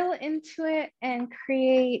drill into it and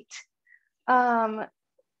create a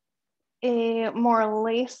more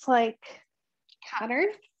lace-like pattern.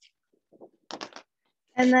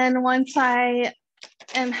 And then once I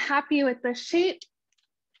am happy with the shape,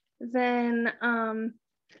 then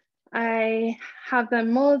I have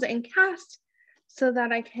them mold and cast so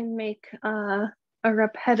that I can make a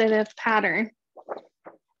repetitive pattern.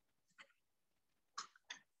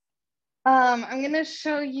 I'm going to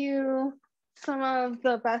show you some of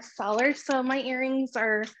the best sellers. So my earrings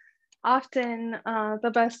are often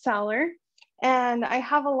the best seller, and I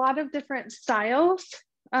have a lot of different styles,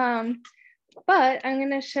 but I'm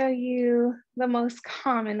going to show you the most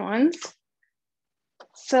common ones.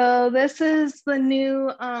 So this is the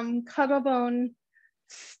new cuttlebone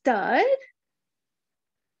stud.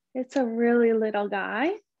 It's a really little guy.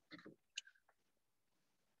 It's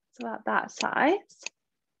about that size.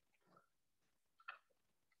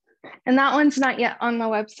 And that one's not yet on the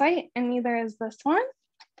website, and neither is this one.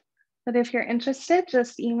 But if you're interested,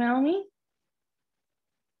 just email me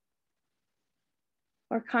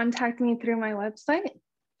or contact me through my website.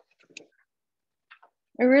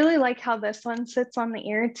 I really like how this one sits on the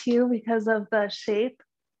ear too because of the shape.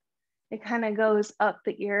 It kind of goes up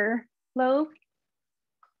the ear lobe.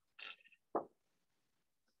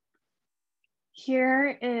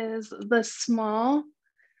 Here is the small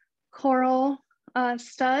coral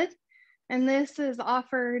stud, and this is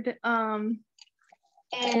offered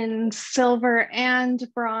in silver and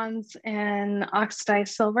bronze and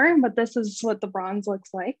oxidized silver, but this is what the bronze looks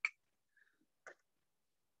like.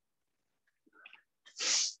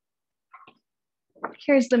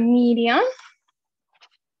 Here's the medium.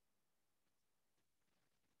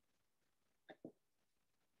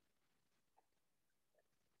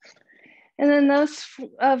 And then those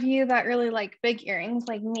of you that really like big earrings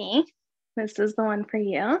like me, this is the one for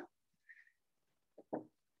you.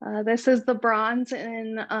 This is the bronze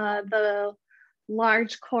in the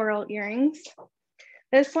large coral earrings.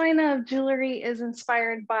 This line of jewelry is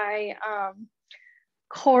inspired by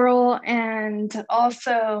coral and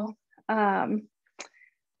also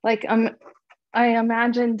like I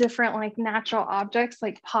imagine different like natural objects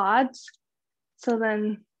like pods. So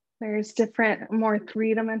then there's different more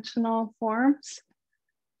three-dimensional forms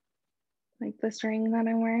like this ring that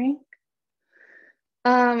I'm wearing.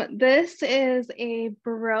 This is a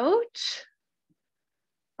brooch.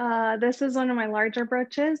 This is one of my larger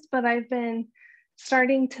brooches, but I've been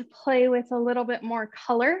starting to play with a little bit more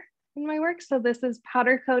color in my work. So this is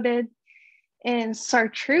powder coated in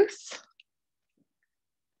chartreuse.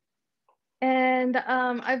 And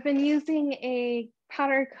I've been using a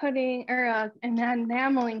powder coating or an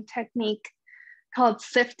enameling technique called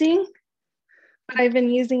sifting, but I've been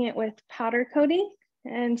using it with powder coating.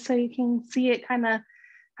 And so you can see it kind of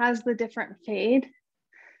has the different fade.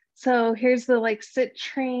 So here's the like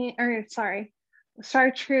citrine, or sorry,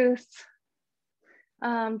 chartreuse,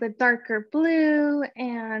 the darker blue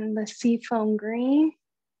and the seafoam green.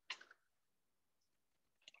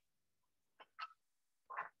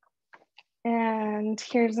 And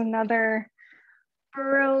here's another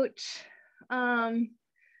brooch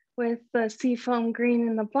with the seafoam green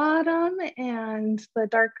in the bottom and the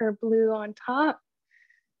darker blue on top.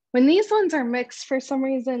 When these ones are mixed, for some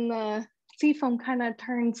reason, the seafoam kind of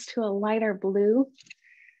turns to a lighter blue.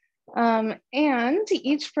 And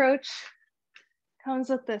each brooch comes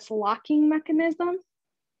with this locking mechanism.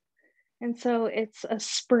 And so it's a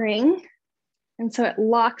spring. And so it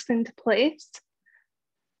locks into place.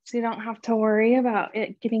 So you don't have to worry about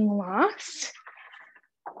it getting lost.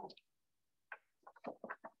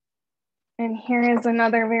 And here is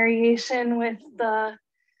another variation with the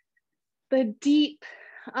deep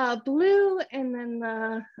blue and then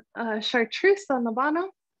the chartreuse on the bottom.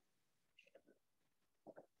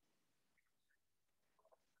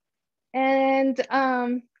 And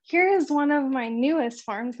here is one of my newest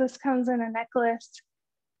forms. This comes in a necklace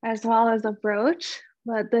as well as a brooch,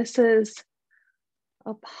 but this is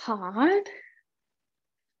a pod.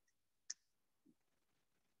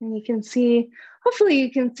 And you can see, hopefully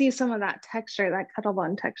you can see some of that texture, that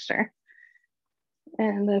Cuttlebone texture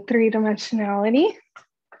and the three-dimensionality.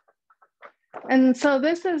 And so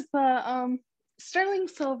this is the sterling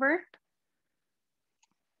silver.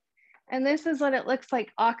 And this is what it looks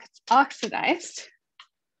like oxidized.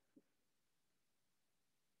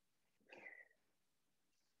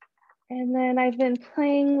 And then I've been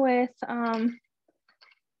playing with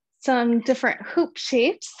some different hoop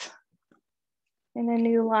shapes in a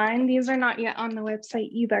new line. These are not yet on the website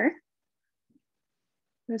either.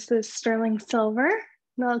 This is sterling silver.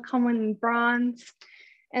 They'll come in bronze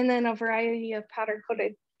and then a variety of powder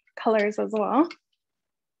coated colors as well.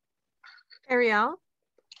 Arielle?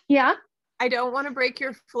 Yeah? I don't want to break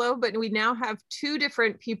your flow, but we now have two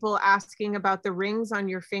different people asking about the rings on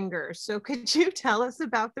your fingers. So could you tell us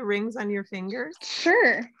about the rings on your fingers?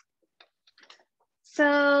 Sure.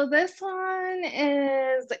 So this one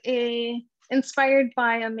is inspired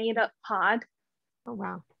by a made up pod. Oh,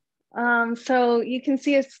 wow. So you can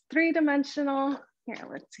see it's three-dimensional. Here,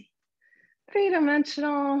 let's see.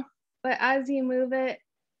 Three-dimensional, but as you move it,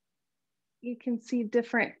 you can see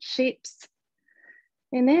different shapes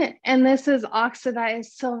in it. And this is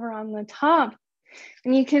oxidized silver on the top.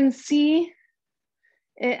 And you can see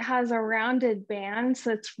it has a rounded band,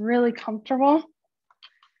 so it's really comfortable.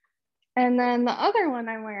 And then the other one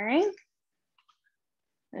I'm wearing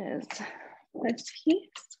is this piece.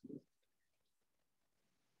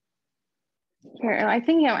 Here, I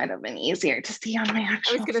think it might have been easier to see on my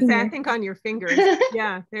actual I was going to say, I think on your fingers.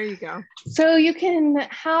 Yeah, there you go. So you can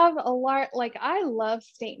have a lot, like I love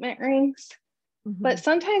statement rings, but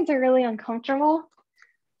sometimes they're really uncomfortable.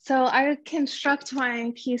 So I construct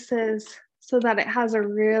my pieces so that it has a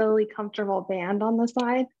really comfortable band on the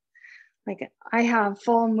side. Like I have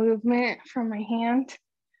full movement from my hand.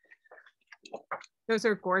 Those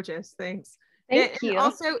are gorgeous. Thanks. Thank you.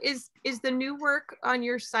 Also, is the new work on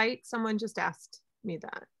your site? Someone just asked me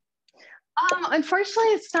that.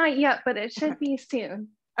 Unfortunately, it's not yet, but it should be soon.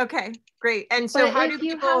 Okay, great. And so how do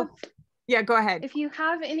people, yeah, go ahead. If you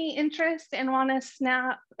have any interest and want to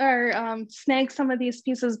snap or snag some of these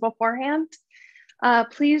pieces beforehand,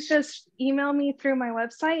 please just email me through my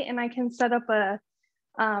website and I can set up a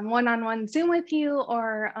one-on-one Zoom with you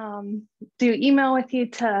or do email with you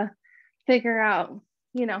to figure out,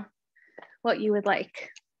 you know, what you would like.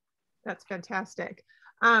 That's fantastic.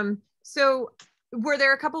 So were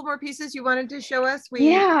there a couple more pieces you wanted to show us? We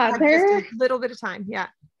had just a little bit of time. Yeah.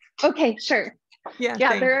 Okay, sure. Yeah,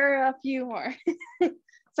 there are a few more.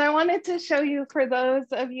 So I wanted to show you, for those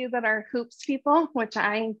of you that are hoops people, which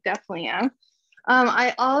I definitely am.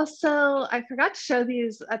 I forgot to show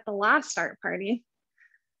these at the last art party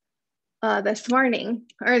this morning,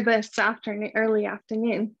 or this afternoon, early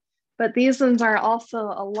afternoon. But these ones are also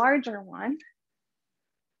a larger one.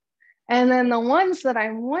 And then the ones that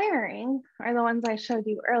I'm wearing are the ones I showed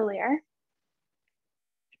you earlier.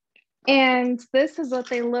 And this is what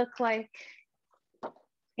they look like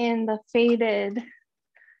in the faded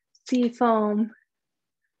sea foam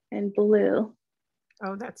and blue.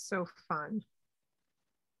 Oh, that's so fun.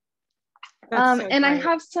 And I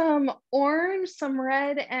have some orange, some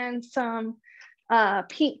red, and some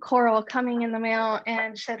pink coral coming in the mail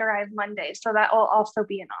and should arrive Monday. So that will also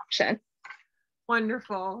be an option.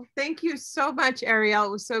 Wonderful. Thank you so much, Arielle.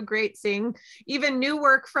 It was so great seeing even new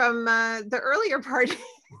work from the earlier party.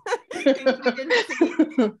 Things we didn't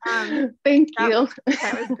see. Thank you.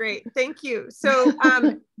 That was great. Thank you. So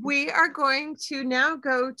we are going to now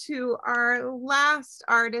go to our last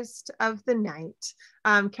artist of the night,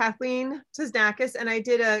 Kathleen Tesnakis. And I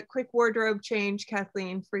did a quick wardrobe change,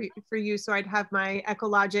 Kathleen, for you. So I'd have my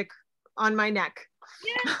ekologic on my neck.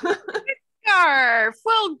 Yeah. Scarf.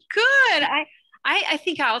 Well, good. I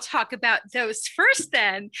think I'll talk about those first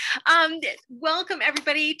then. Welcome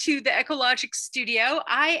everybody to the Ekologic Studio.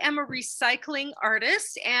 I am a recycling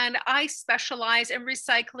artist and I specialize in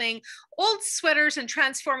recycling old sweaters and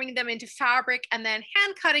transforming them into fabric and then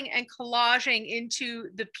hand cutting and collaging into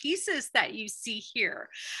the pieces that you see here.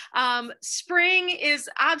 Spring is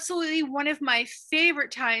absolutely one of my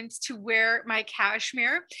favorite times to wear my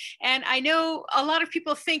cashmere. And I know a lot of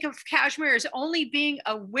people think of cashmere as only being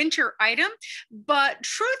a winter item, but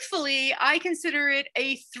truthfully, I consider it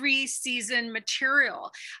a 3-season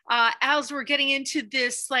material. As we're getting into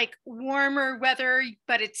this like warmer weather,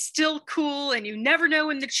 but it's still cool and you never know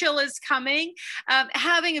when the chill is coming,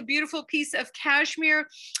 having a beautiful piece of cashmere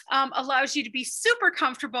allows you to be super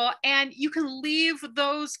comfortable and you can leave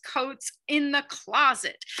those coats in the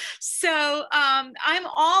closet. So I'm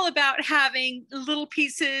all about having little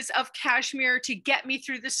pieces of cashmere to get me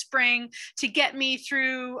through the spring, to get me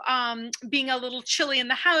through being a little chilly in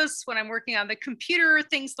the house when I'm working on the computer,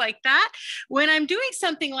 things like that. When I'm doing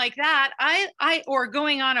something like that, or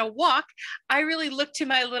going on a walk, I really look to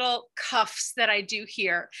my little cuffs that I do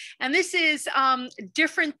here. And this is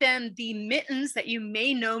different than the mittens that you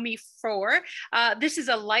may know me for. This is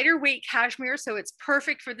a lighter weight cashmere, so it's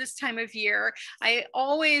perfect for this time of year. I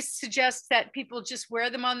always suggest that people just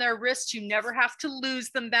wear them on their wrists. You never have to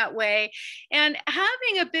lose them that way. And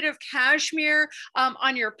having a bit of cashmere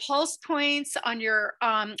on your pulse points, on your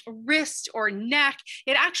wrist or neck,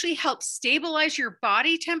 it actually helps stabilize your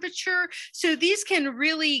body temperature. So these can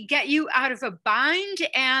really get you out of a bind,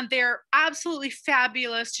 and they're absolutely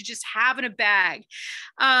fabulous to just have in a bag.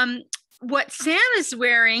 What Sam is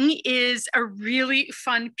wearing is a really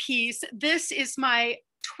fun piece. This is my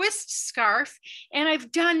twist scarf, and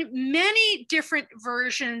I've done many different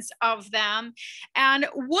versions of them. And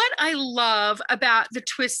what I love about the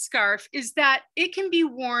twist scarf is that it can be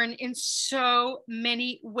worn in so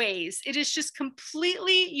many ways. It is just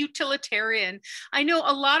completely utilitarian. I know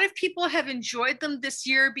a lot of people have enjoyed them this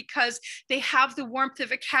year because they have the warmth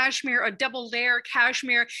of a cashmere, a double layer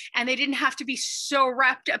cashmere, and they didn't have to be so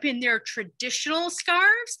wrapped up in their traditional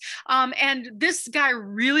scarves. And this guy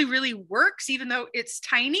really, really works, even though it's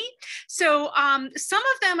tiny. So some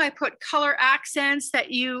of them I put color accents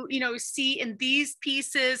that you see in these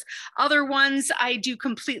pieces. Other ones I do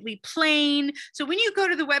completely plain. So when you go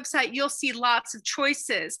to the website, you'll see lots of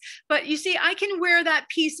choices. But you see, I can wear that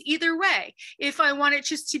piece either way. If I want it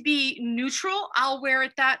just to be neutral, I'll wear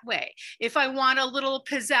it that way. If I want a little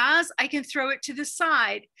pizzazz, I can throw it to the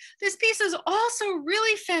side. This piece is also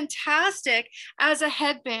really fantastic as a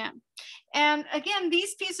headband. And again,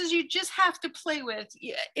 these pieces you just have to play with.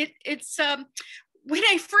 It's when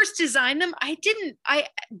I first designed them, I did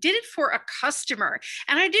it for a customer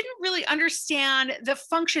and I didn't really understand the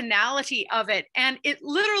functionality of it. And it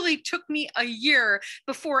literally took me a year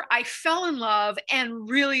before I fell in love and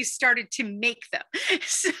really started to make them.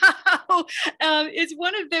 So it's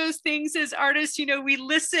one of those things as artists, we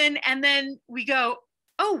listen and then we go,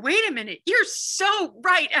 oh, wait a minute, you're so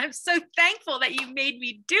right. I'm so thankful that you made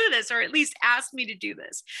me do this, or at least asked me to do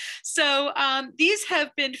this. So these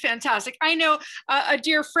have been fantastic. I know a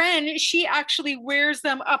dear friend, she actually wears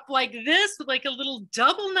them up like this, with like a little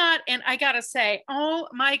double knot. And I gotta say, oh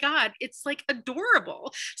my God, it's like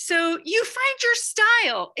adorable. So you find your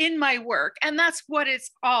style in my work, and that's what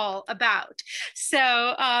it's all about. So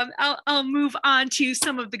I'll move on to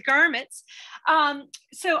some of the garments.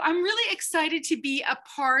 So I'm really excited to be a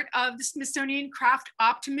part of the Smithsonian Craft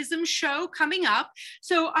Optimism show coming up.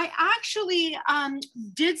 So I actually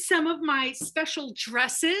did some of my special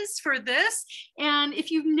dresses for this. And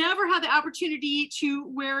if you've never had the opportunity to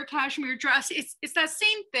wear a cashmere dress, it's that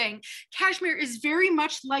same thing. Cashmere is very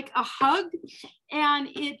much like a hug, and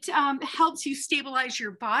it helps you stabilize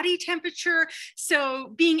your body temperature.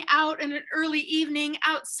 So being out in an early evening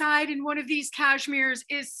outside in one of these cashmeres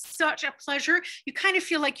is such a pleasure. You kind of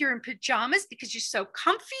feel like you're in pajamas because you're so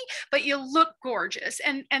comfy, but you look gorgeous.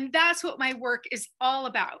 And that's what my work is all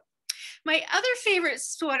about. My other favorite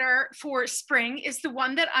sweater for spring is the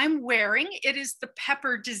one that I'm wearing. It is the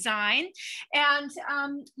pepper design. And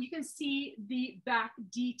you can see the back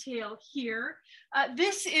detail here.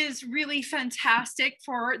 This is really fantastic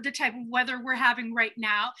for the type of weather we're having right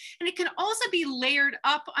now. And it can also be layered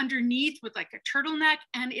up underneath with like a turtleneck.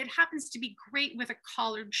 And it happens to be great with a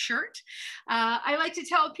collared shirt. I like to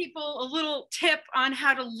tell people a little tip on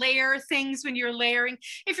how to layer things when you're layering.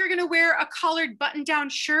 If you're gonna wear a collared button-down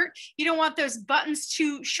shirt, you don't want those buttons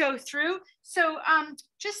to show through. So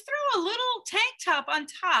just throw a little tank top on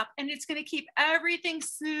top and it's going to keep everything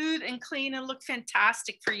smooth and clean and look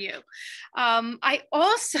fantastic for you. I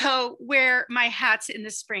also wear my hats in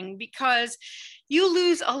the spring because you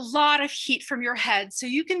lose a lot of heat from your head. So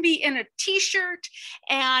you can be in a t-shirt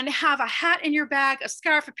and have a hat in your bag, a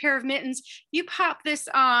scarf, a pair of mittens. You pop this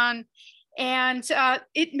on and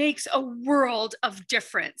it makes a world of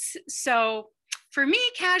difference. So for me,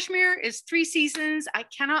 cashmere is 3 seasons. I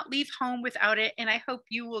cannot leave home without it, and I hope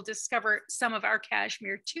you will discover some of our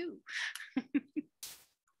cashmere too. Do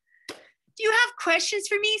you have questions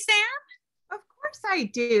for me, Sam? Of course I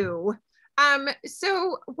do.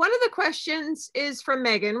 So one of the questions is from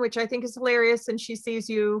Megan, which I think is hilarious, and she sees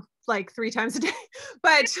you like 3 times a day,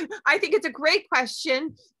 but I think it's a great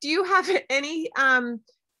question. Do you have any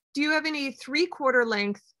 3/4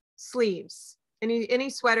 length sleeves? Any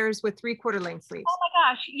sweaters with 3/4 length sleeves? Oh my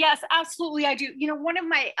gosh, yes, absolutely I do. You know, one of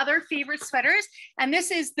my other favorite sweaters, and this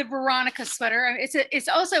is the Veronica sweater. It's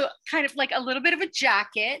also kind of like a little bit of a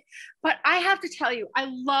jacket, but I have to tell you, I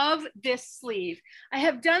love this sleeve. I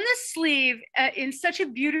have done this sleeve in such a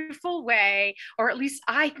beautiful way, or at least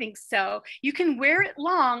I think so. You can wear it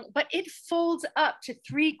long, but it folds up to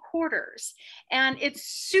 3/4, and it's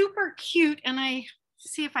super cute. And I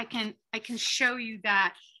see if I can show you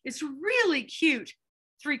that. It's really cute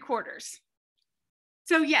 3/4.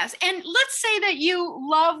 So yes, and let's say that you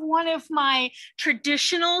love one of my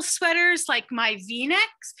traditional sweaters, like my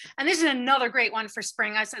V-necks, and this is another great one for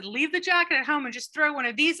spring. I said, leave the jacket at home and just throw one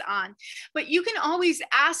of these on. But you can always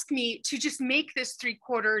ask me to just make this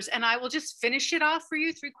 3/4 and I will just finish it off for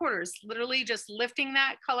you 3/4, literally just lifting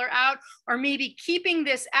that color out, or maybe keeping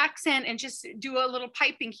this accent and just do a little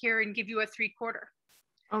piping here and give you a 3/4.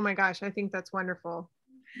 Oh my gosh, I think that's wonderful.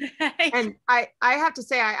 And I have to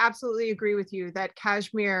say, I absolutely agree with you that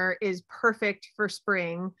cashmere is perfect for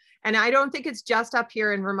spring. And I don't think it's just up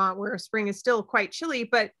here in Vermont where spring is still quite chilly,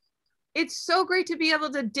 but it's so great to be able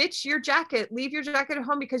to ditch your jacket, leave your jacket at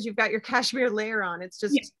home because you've got your cashmere layer on. It's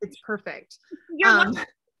just, it's perfect. You're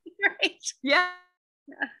right. Yeah.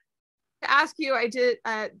 To ask you, I did,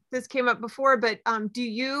 this came up before, but do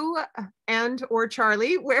you or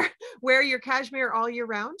Charlie wear your cashmere all year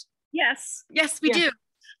round? Yes, we do.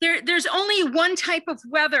 There's only one type of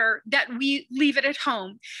weather that we leave it at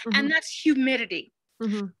home, and that's humidity.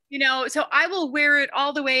 You know, so I will wear it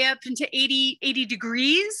all the way up into 80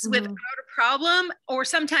 degrees without a problem, or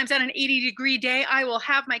sometimes on an 80-degree day, I will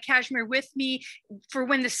have my cashmere with me for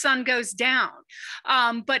when the sun goes down.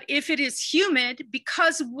 But if it is humid,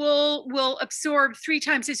 because wool will absorb 3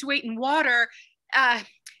 times its weight in water,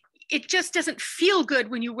 it just doesn't feel good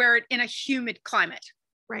when you wear it in a humid climate.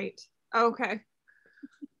 Right. Okay.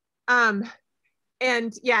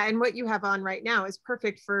 And yeah, and what you have on right now is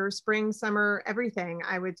perfect for spring, summer, everything,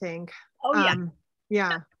 I would think. Oh yeah.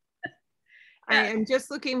 Yeah. I am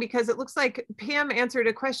just looking because it looks like Pam answered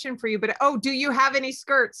a question for you, but oh, do you have any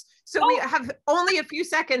skirts? So we have only a few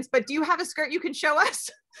seconds, but do you have a skirt you can show us?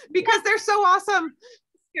 Because they're so awesome.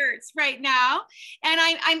 Skirts right now, and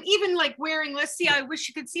I'm even like wearing, let's see, I wish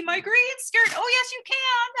you could see my green skirt. Oh yes, you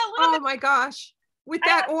can. Oh my gosh, with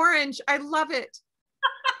that orange, I love it.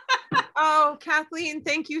 Oh, Kathleen,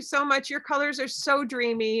 thank you so much. Your colors are so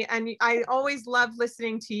dreamy, and I always love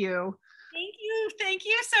listening to you. Thank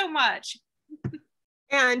you so much.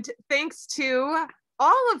 And thanks to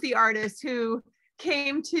all of the artists who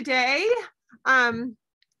came today.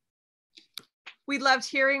 We loved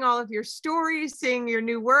hearing all of your stories, seeing your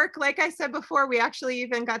new work. Like I said before, we actually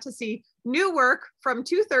even got to see new work from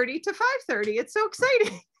 2:30 to 5:30. It's so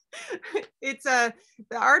exciting. The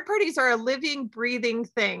art parties are a living, breathing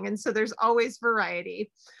thing. And so there's always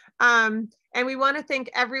variety. And we want to thank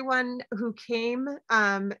everyone who came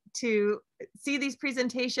to see these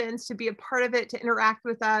presentations, to be a part of it, to interact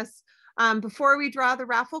with us. Before we draw the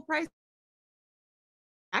raffle prize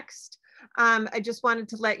next, I just wanted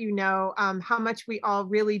to let you know how much we all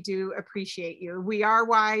really do appreciate you.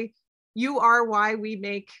 You are why we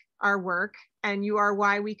make our work, and you are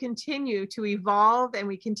why we continue to evolve and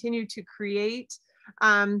we continue to create.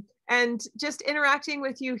 And just interacting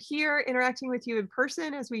with you here, interacting with you in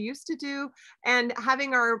person as we used to do, and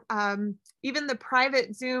having our, even the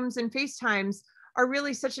private Zooms and FaceTimes are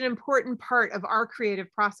really such an important part of our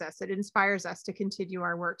creative process. It inspires us to continue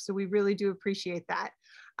our work. So we really do appreciate that.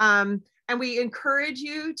 And we encourage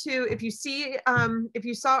you to, if you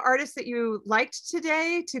saw artists that you liked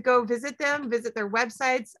today, to go visit them, visit their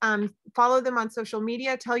websites, follow them on social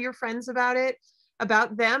media, tell your friends about it,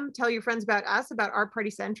 about them, tell your friends about us, about Art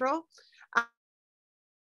Party Central.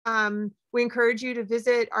 We encourage you to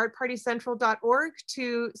visit artpartycentral.org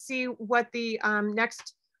to see what the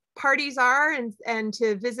next parties are, and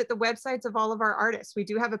to visit the websites of all of our artists. We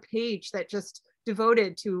do have a page that just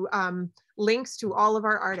devoted to links to all of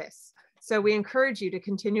our artists. So we encourage you to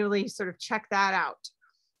continually sort of check that out.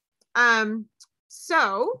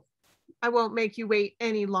 So I won't make you wait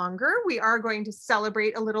any longer. We are going to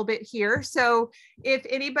celebrate a little bit here. So if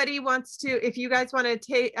anybody wants to, if you guys want to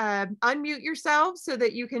unmute yourselves so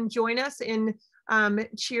that you can join us in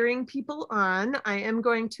cheering people on, I am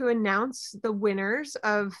going to announce the winners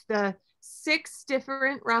of the 6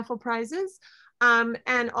 different raffle prizes.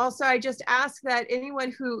 And also I just ask that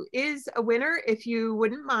anyone who is a winner, if you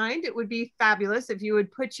wouldn't mind, it would be fabulous if you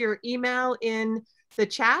would put your email in the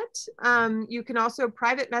chat. You can also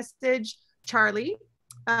private message Charlie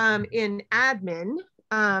in admin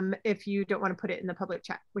if you don't want to put it in the public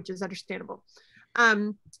chat, which is understandable.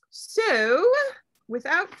 So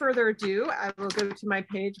without further ado, I will go to my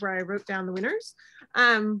page where I wrote down the winners.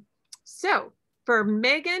 So for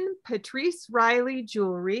Meghan Patrice Riley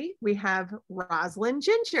Jewelry, we have Rosalind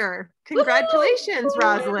Ginger. Congratulations,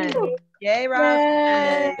 Rosalind. Yay,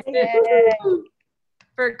 Rosalind. Yay.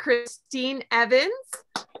 For Christine Evans,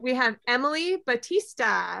 we have Emily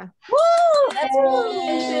Batista. Woo! That's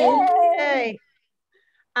cool. Yay.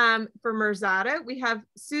 For Merzatta, we have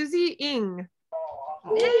Susie Ng.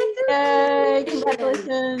 Yay,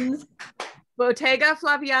 congratulations. Bottega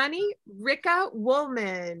Flaviani, Rika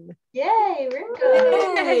Woolman. Yay,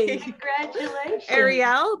 Rika. Yay. Congratulations.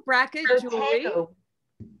 Arielle, Brackett Jewelry.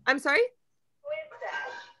 I'm sorry?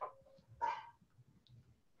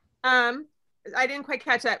 I didn't quite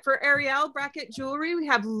catch that. For Arielle, Brackett Jewelry, we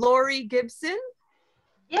have Lori Gibson.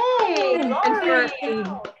 Yay, Lori.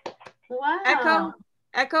 Wow.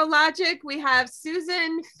 Ekologic, we have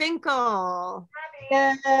Susan Finkel.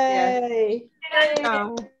 Yay.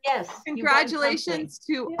 So, yes. Congratulations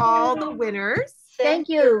to all the winners. Thank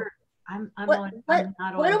you. What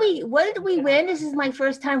did we win? This is my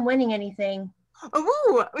first time winning anything.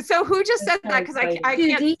 Oh, so who just said that? Because I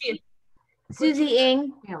can't see it. Susie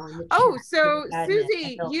Ng. Oh, so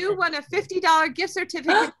Susie, you won a $50 gift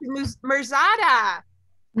certificate to Merzatta.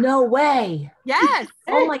 No way. Yes.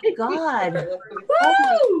 Oh my God.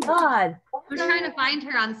 Oh my God. We're trying to find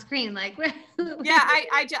her on screen. Like, yeah,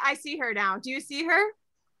 I see her now. Do you see her?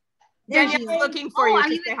 Danielle's looking for you. Are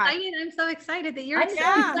you excited? I'm so excited that you're I'm so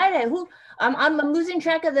excited. Who? I'm losing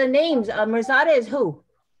track of the names. Merzatta is who?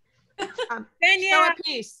 Danielle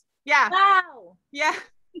Peace. Yeah. Wow. Yeah.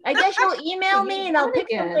 I guess you'll email me and I'll pick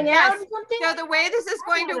something out or something. So the way this is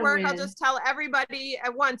going to work, I'll just tell everybody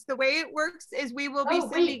at once. The way it works is we will be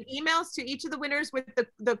sending emails to each of the winners with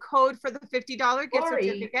the code for the $50 gift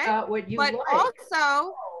certificate. But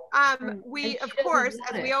also, we, of course,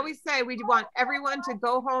 as we always say, we want everyone to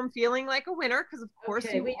go home feeling like a winner, because of course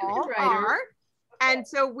you all are. And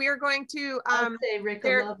so we're going to I'll say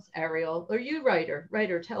Rika loves Arielle. Or you write her,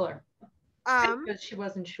 tell her. Because she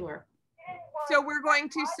wasn't sure. So we're going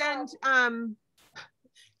to send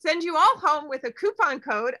you all home with a coupon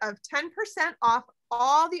code of 10% off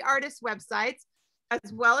all the artists' websites,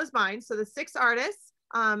 as well as mine. So the 6 artists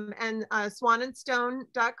and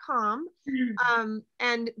Swan&Stone.com.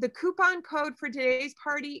 And the coupon code for today's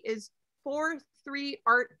party is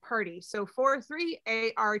 43ARTPARTY. So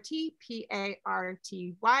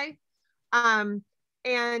 43ARTPARTY.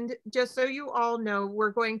 And just so you all know, we're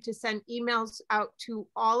going to send emails out to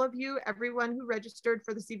all of you, everyone who registered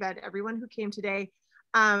for this event, everyone who came today,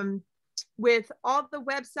 with all the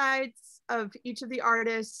websites of each of the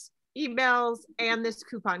artists, emails, and this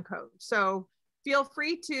coupon code. So feel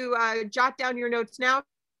free to jot down your notes now.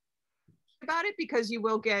 about it, because you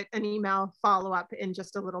will get an email follow-up in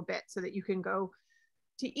just a little bit, so that you can go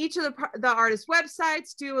to each of the artist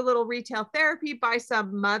websites, do a little retail therapy, buy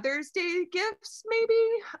some Mother's Day gifts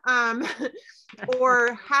maybe,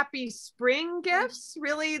 or happy spring gifts.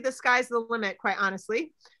 Really, the sky's the limit, quite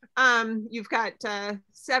honestly. You've got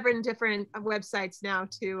 7 different websites now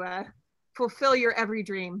to fulfill your every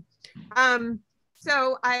dream.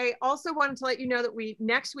 So I also wanted to let you know that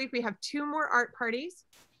next week we have 2 more art parties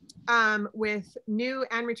with new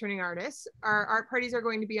and returning artists. Our art parties are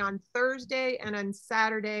going to be on Thursday and on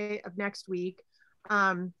Saturday of next week.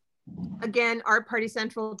 Again,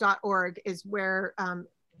 artpartycentral.org is where,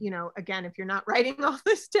 you know, again, if you're not writing all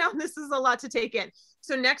this down, this is a lot to take in.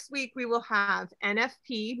 So next week we will have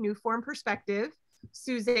NFP, New Form Perspective,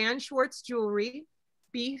 Suzanne Schwartz Jewelry,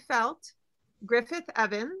 B Felt, Griffith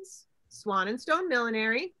Evans, Swan&Stone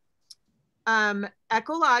Millinery,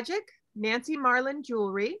 ekologic, Nancy Marlin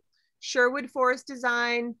Jewelry, Sherwood Forest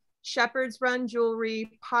Design, Shepherd's Run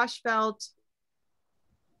Jewelry, Posh Felt,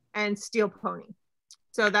 and Steel Pony.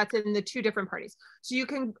 So that's in the 2 different parties. So you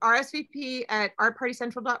can RSVP at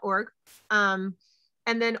artpartycentral.org. And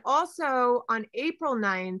then also on April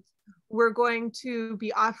 9th, we're going to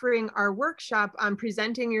be offering our workshop on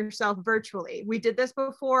presenting yourself virtually. We did this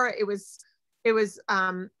before.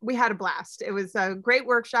 We had a blast. It was a great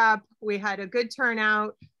workshop. We had a good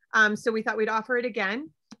turnout. So we thought we'd offer it again.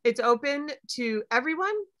 It's open to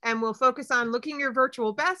everyone, and we'll focus on looking your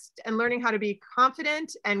virtual best and learning how to be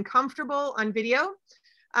confident and comfortable on video.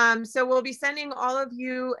 So we'll be sending all of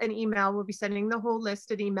you an email. We'll be sending the whole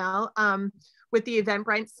list an email with the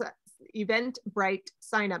Eventbrite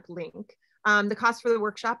sign-up link. The cost for the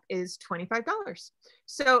workshop is $25.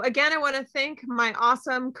 So again, I want to thank my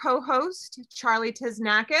awesome co-host, Charlie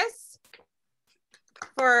Tesnakis,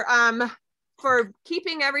 for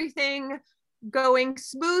keeping everything going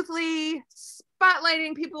smoothly,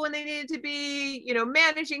 spotlighting people when they needed to be, you know,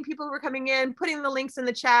 managing people who were coming in, putting the links in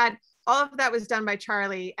the chat. All of that was done by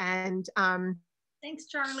Charlie. And thanks,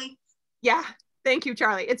 Charlie. Yeah, thank you,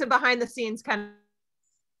 Charlie. It's a behind the scenes kind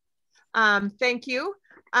of, thank you.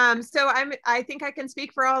 So I think I can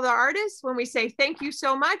speak for all the artists when we say thank you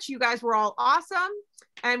so much. You guys were all awesome,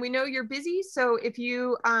 and we know you're busy. So if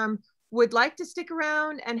you would like to stick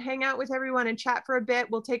around and hang out with everyone and chat for a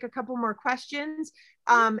bit, we'll take a couple more questions.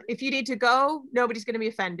 If you need to go, nobody's going to be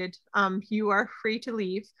offended. You are free to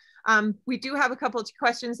leave. We do have a couple of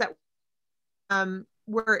questions that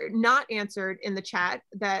were not answered in the chat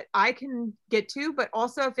that I can get to, but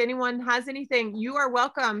also if anyone has anything, you are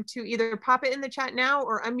welcome to either pop it in the chat now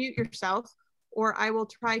or unmute yourself, or I will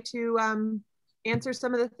try to answer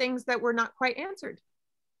some of the things that were not quite answered.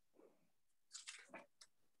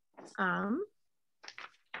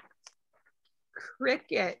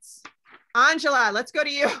 Crickets. Angela, let's go to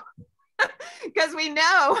you. Because we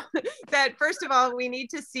know that, first of all, we need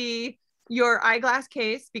to see your eyeglass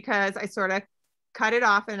case, because I sort of cut it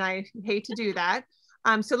off and I hate to do that.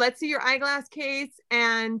 So let's see your eyeglass case,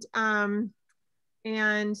 and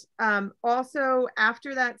also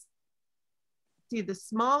after that, see the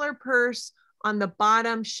smaller purse on the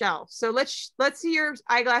bottom shelf. So let's see your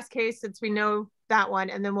eyeglass case, since we know that one,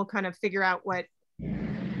 and then we'll kind of figure out what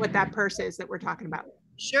that purse is that we're talking about.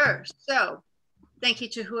 Sure. So thank you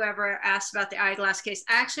to whoever asked about the eyeglass case.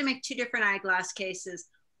 I actually make 2 different eyeglass cases.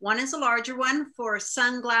 One is a larger one for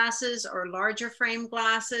sunglasses or larger frame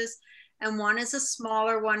glasses, and one is a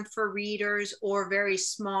smaller one for readers or very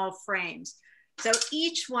small frames. So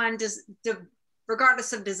each one does,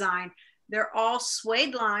 regardless of design, they're all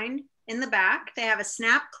suede lined in the back. They have a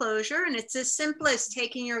snap closure, and it's as simple as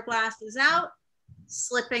taking your glasses out,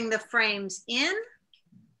 slipping the frames in,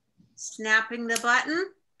 snapping the button,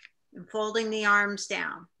 and folding the arms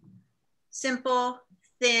down. Simple,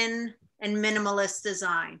 thin, and minimalist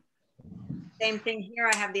design. Same thing here.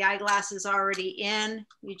 I have the eyeglasses already in.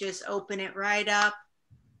 You just open it right up,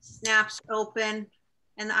 snaps open,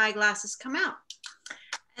 and the eyeglasses come out.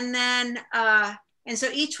 And then, and so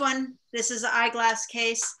each one, this is an eyeglass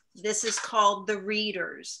case. This is called the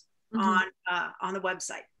readers on the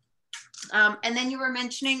website. And then you were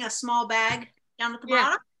mentioning a small bag down at the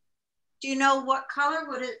bottom. Do you know what color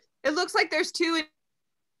would it? It looks like there's 2 in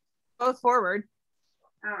both forward.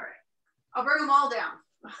 All right. I'll bring them all down.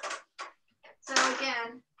 So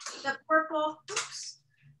again, the purple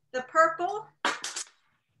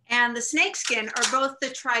and the snakeskin are both the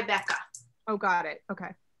Tribeca. Oh, got it.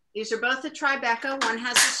 Okay. These are both the Tribeca. One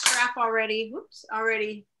has a strap already,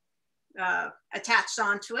 attached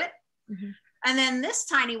onto it. And then this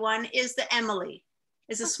tiny one is the Emily,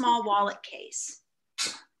 is a small wallet case.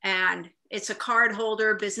 And it's a card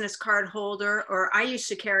holder, business card holder, or I used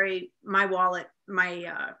to carry my wallet,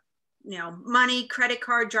 my money, credit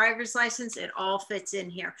card, driver's license, it all fits in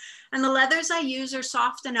here. And the leathers I use are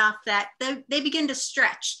soft enough that they begin to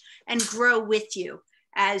stretch and grow with you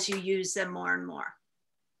as you use them more and more.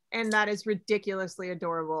 And that is ridiculously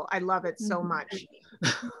adorable. I love it so much.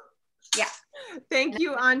 Yeah. Thank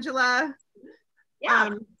you, Angela. Yeah,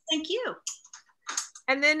 thank you.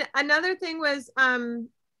 And then another thing was,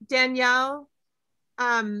 Danielle,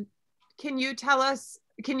 can you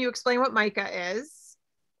explain what mica is?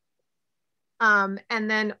 And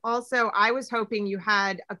then also I was hoping you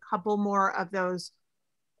had a couple more of those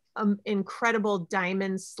incredible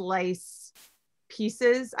diamond slice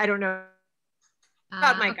pieces. I don't know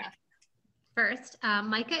about mica. Okay. First,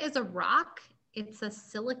 mica is a rock. It's a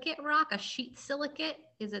silicate rock. A sheet silicate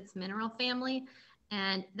is its mineral family.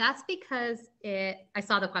 And that's because I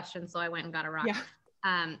saw the question, so I went and got a rock.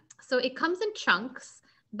 Yeah. So it comes in chunks,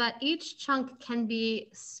 but each chunk can be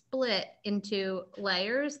split into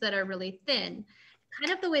layers that are really thin.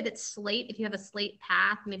 Kind of the way that slate, if you have a slate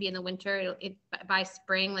path, maybe in the winter, by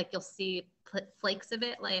spring, like you'll see flakes of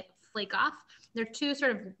it, like flake off. There are two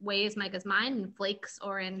sort of ways mica's mined, in flakes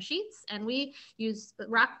or in sheets. And we use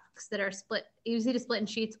rocks that are split, easy to split in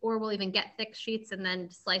sheets, or we'll even get thick sheets and then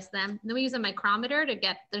slice them. And then we use a micrometer to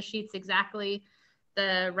get the sheets exactly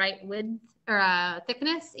the right width or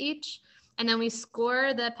thickness each. And then we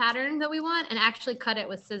score the pattern that we want and actually cut it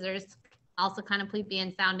with scissors. Also kind of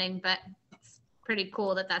plebeian sounding, but it's pretty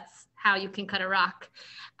cool that that's how you can cut a rock.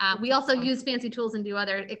 We also use fancy tools and do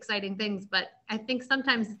other exciting things, but I think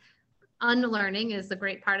sometimes unlearning is the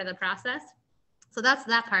great part of the process. So that's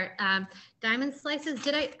that part. Diamond slices,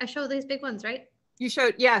 did I show these big ones, right? You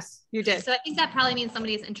showed, yes, you did. So I think that probably means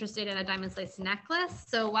somebody is interested in a diamond slice necklace.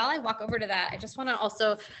 So while I walk over to that, I just want to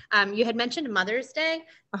also, you had mentioned Mother's Day.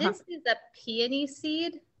 This is a peony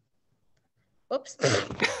seed. Whoops.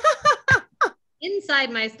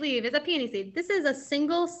 Inside my sleeve is a peony seed. This is a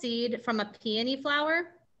single seed from a peony flower.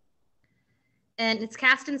 And it's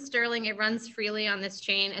cast in sterling. It runs freely on this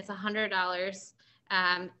chain. It's $100,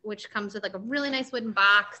 which comes with like a really nice wooden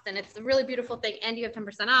box. And it's a really beautiful thing. And you have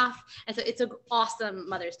 10% off. And so it's an awesome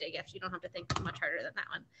Mother's Day gift. You don't have to think much harder than that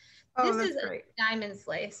one. Oh, this is great. A diamond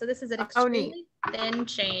slice. So this is an extremely thin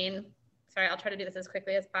chain. Sorry, I'll try to do this as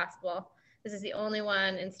quickly as possible. This is the only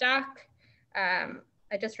one in stock.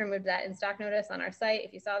 I just removed that in stock notice on our site,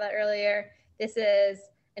 if you saw that earlier. This is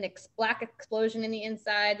an black explosion in the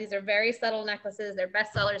inside. These are very subtle necklaces. They're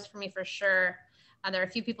best sellers for me for sure. There are a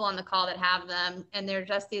few people on the call that have them, and they're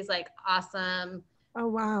just these like awesome, oh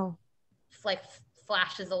wow, like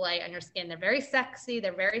flashes of light on your skin. They're very sexy.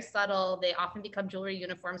 They're very subtle. They often become jewelry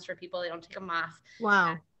uniforms for people. They don't take them off.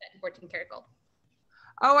 Wow. 14 karat gold.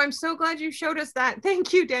 Oh, I'm so glad you showed us that.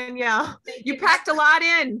 Thank you, Danielle. You packed a lot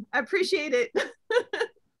in. I appreciate it.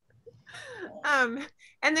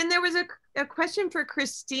 And then there was a question for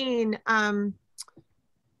Christine.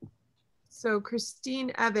 So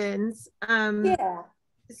Christine Evans. Yeah.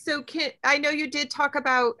 So I know you did talk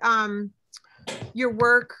about your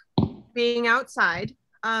work being outside.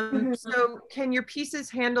 So can your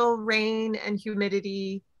pieces handle rain and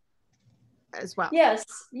humidity as well? Yes.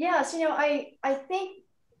 Yes. You know, I think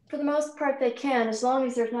for the most part they can, as long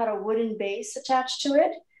as there's not a wooden base attached to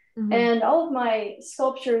it. And all of my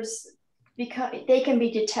sculptures, they can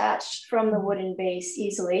be detached from the wooden base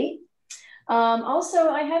easily. Also,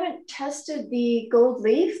 I haven't tested the gold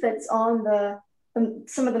leaf that's on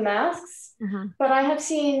some of the masks, but I have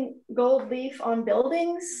seen gold leaf on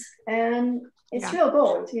buildings, and it's real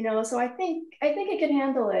gold, you know. So I think it can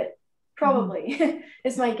handle it. Probably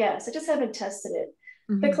is my guess. I just haven't tested it.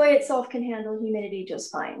 The clay itself can handle humidity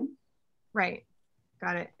just fine. Right.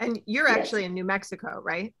 Got it. And you're actually in New Mexico,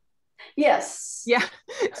 right? Yes. Yeah.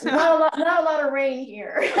 So, not a lot of rain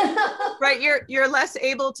here. Right. You're less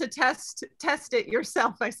able to test it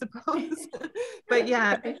yourself, I suppose. But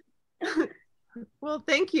yeah. Well,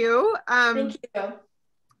 thank you. Thank you.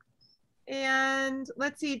 And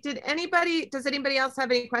let's see, does anybody else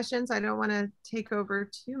have any questions? I don't want to take over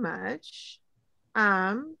too much.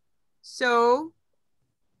 So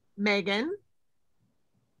Meghan,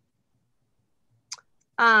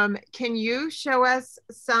 can you show us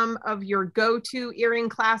some of your go-to earring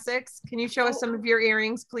classics? Can you show us some of your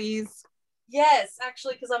earrings, please? Yes,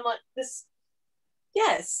 actually, because I'm like this.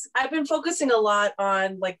 Yes, I've been focusing a lot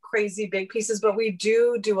on like crazy big pieces, but we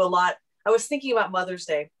do a lot. I was thinking about Mother's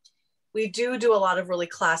Day. We do a lot of really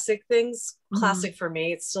classic things. Classic for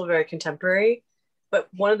me, it's still very contemporary. But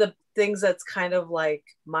one of the things that's kind of like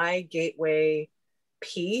my gateway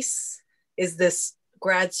piece is this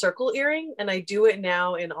grad circle earring, and I do it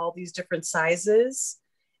now in all these different sizes.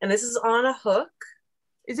 And this is on a hook.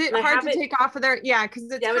 Is it hard to take off of there? Yeah, because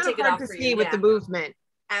it's kind of hard to see with the movement.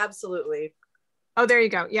 Absolutely. Oh, there you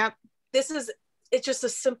go. Yep. It's just a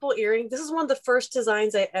simple earring. This is one of the first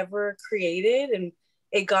designs I ever created, and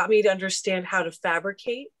it got me to understand how to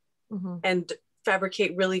fabricate and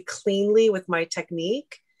fabricate really cleanly with my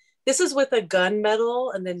technique. This is with a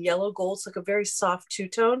gunmetal and then yellow gold. It's like a very soft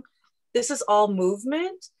two-tone. This is all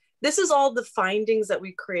movement. This is all the findings that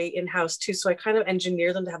we create in-house too. So I kind of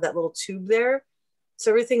engineer them to have that little tube there.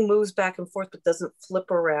 So everything moves back and forth, but doesn't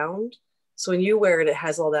flip around. So when you wear it, it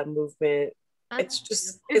has all that movement. It's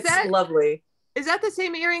just, it's lovely. Is that the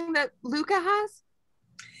same earring that Luca has?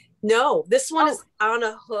 No, this one is on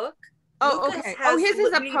a hook. Oh, okay. Oh, his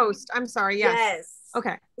is a post. I'm sorry. Yes. Yes.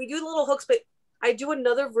 Okay. We do little hooks, but I do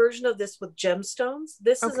another version of this with gemstones.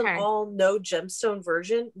 This is an all no gemstone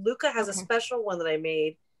version. Luca has a special one that I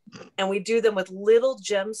made, and we do them with little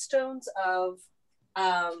gemstones of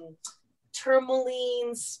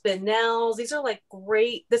tourmaline, spinels. These are like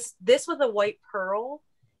great. This with a white pearl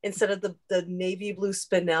instead of the navy blue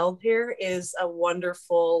spinel here is a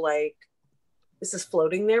wonderful, like, this is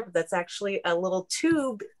floating there, but that's actually a little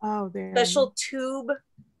tube, special tube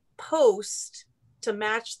post to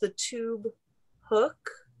match the tube hook.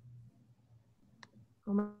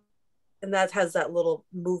 And that has that little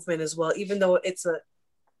movement as well. Even though it's a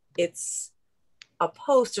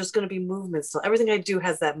post, there's going to be movement. So everything I do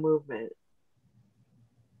has that movement.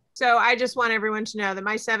 So I just want everyone to know that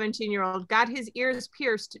my 17-year-old got his ears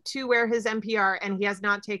pierced to wear his NPR, and he has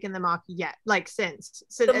not taken them off yet, like since.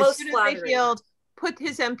 So as soon as they healed, put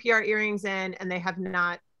his NPR earrings in, and they have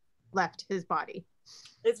not left his body.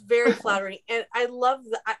 It's very flattering. And I love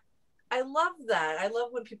that. I love that. I love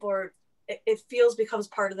when people are, it becomes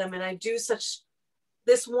part of them. And I do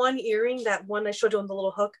this one earring, that one I showed you on the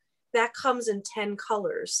little hook, that comes in 10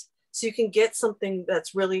 colors. So you can get something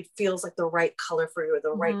that's really feels like the right color for you, or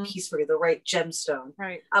the right piece for you, the right gemstone.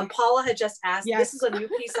 Right. Paula had just asked, this is a new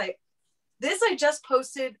piece. I just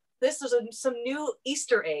posted, this is some new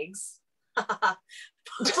Easter eggs,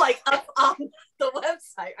 like up on the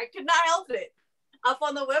website. I could not help it. Up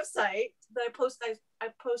on the website that I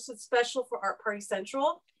posted special for Art Party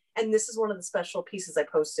Central. And this is one of the special pieces I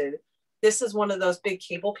posted. This is one of those big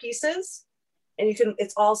cable pieces. And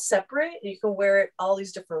it's all separate. You can wear it all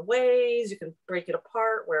these different ways. You can break it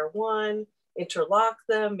apart, wear one, interlock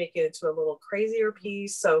them, make it into a little crazier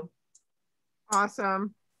piece. So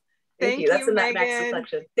awesome. Thank you. That's in that next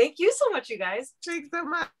section. Thank you so much, you guys. Thanks so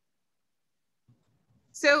much.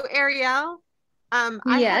 So Arielle,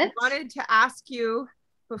 I had wanted to ask you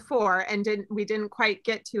before, and we didn't quite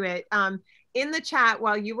get to it. In the chat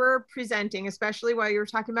while you were presenting, especially while you were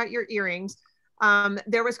talking about your earrings,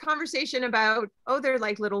 there was conversation about, they're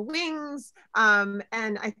like little wings. And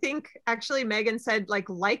I think actually Meghan said like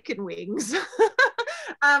lichen wings.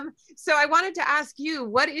 So I wanted to ask you,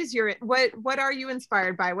 what are you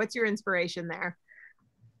inspired by? What's your inspiration there?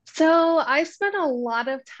 So I spent a lot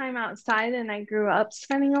of time outside, and I grew up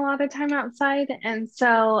spending a lot of time outside. And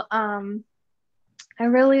so I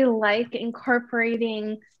really like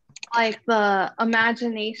incorporating like the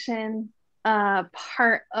imagination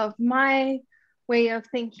part of my way of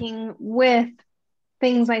thinking with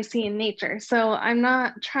things I see in nature. So I'm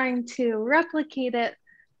not trying to replicate it,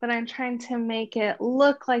 but I'm trying to make it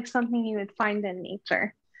look like something you would find in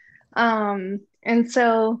nature. And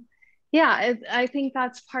so, yeah, I think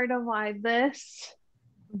that's part of why this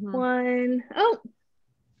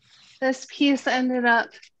this piece ended up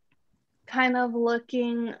kind of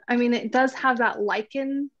looking, I mean, it does have that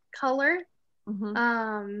lichen color.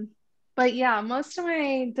 But yeah, most of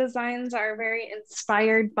my designs are very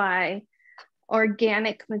inspired by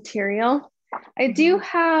organic material.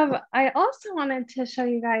 I also wanted to show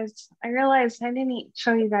you guys, I realized I didn't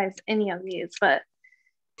show you guys any of these, but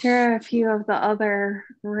here are a few of the other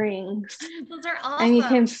rings. Those are awesome. And you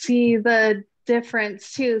can see the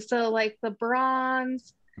difference too. So like the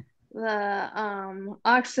bronze, the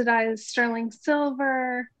oxidized sterling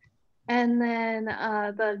silver, and then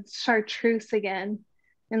the chartreuse again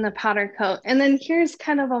in the powder coat. And then here's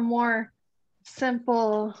kind of a more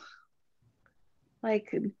simple, like,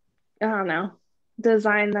 I don't know,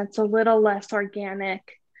 design that's a little less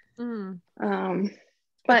organic.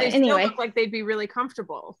 But anyway, still look like they'd be really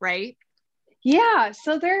comfortable, right? Yeah,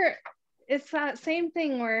 so it's that same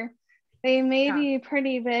thing where they may be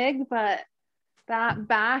pretty big, but that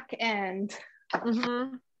back end.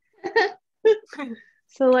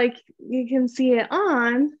 So like you can see it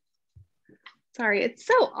on. Sorry, it's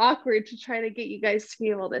so awkward to try to get you guys to be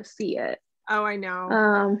able to see it. Oh, I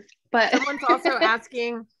know. But someone's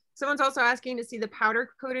also asking to see the powder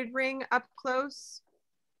coated ring up close.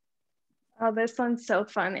 Oh, this one's so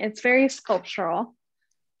fun. It's very sculptural.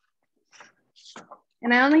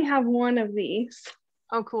 And I only have one of these.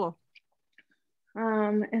 Oh, cool.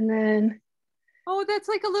 And then, oh, that's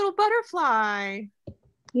like a little butterfly.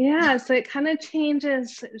 Yeah, so it kind of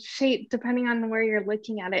changes shape depending on where you're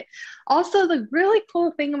looking at it. Also, the really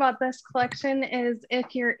cool thing about this collection is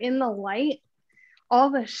if you're in the light, all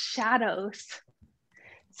the shadows.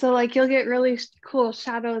 So like you'll get really cool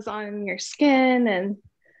shadows on your skin. And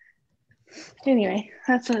anyway,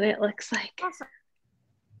 that's what it looks like. Awesome.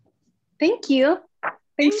 Thank you.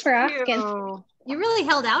 Thanks for asking. You really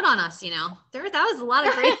held out on us, you know. That was a lot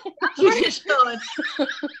of great you just showed. I know,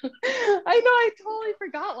 I totally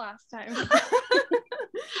forgot last time.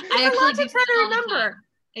 I actually do try to remember.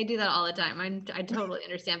 I do that all the time. I totally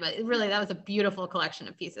understand, but really that was a beautiful collection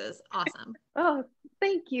of pieces. Awesome. Oh,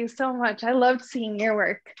 thank you so much. I loved seeing your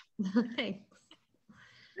work. Thanks.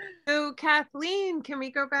 So Kathleen, can we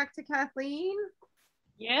go back to Kathleen?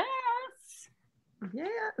 Yes. Yeah.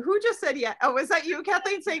 Who just said yeah? Oh, was that you,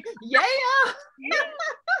 Kathleen, saying yeah? You're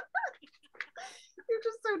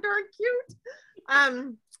just so darn cute.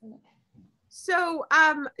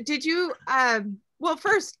 Did you well,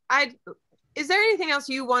 first, is there anything else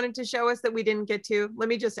you wanted to show us that we didn't get to? Let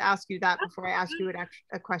me just ask you that before I ask you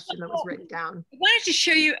a question that was written down. I wanted to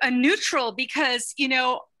show you a neutral because, you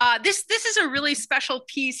know, this is a really special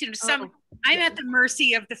piece. You know, I'm at the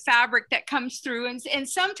mercy of the fabric that comes through. And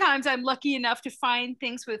sometimes I'm lucky enough to find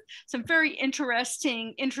things with some very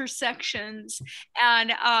interesting intersections.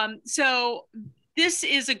 And so this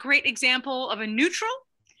is a great example of a neutral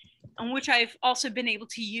on which I've also been able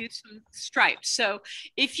to use some stripes. So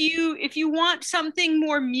if you want something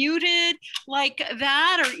more muted like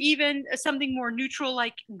that, or even something more neutral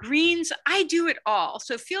like greens, I do it all.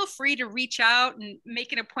 So feel free to reach out and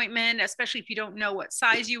make an appointment, especially if you don't know what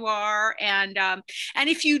size you are. And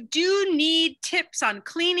if you do need tips on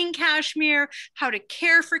cleaning cashmere, how to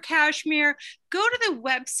care for cashmere, go to the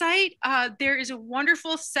website. There is a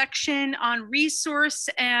wonderful section on resource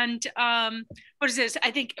and what is this? I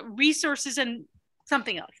think resources and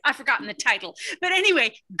something else. I've forgotten the title. But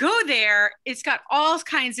anyway, go there. It's got all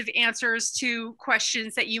kinds of answers to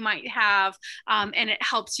questions that you might have, and it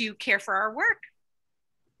helps you care for our work.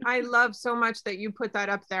 I love so much that you put that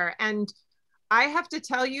up there. And I have to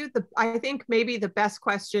tell you, I think maybe the best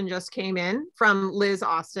question just came in from Liz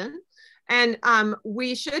Austin. And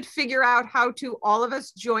we should figure out how to all of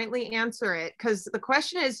us jointly answer it, because the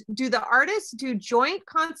question is, do the artists do joint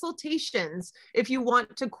consultations if you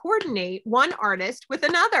want to coordinate one artist with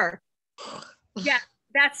another? Yeah,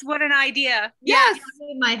 that's what an idea. Yes. Yeah,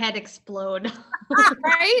 it made my head explode.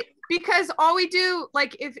 Right? Because all we do,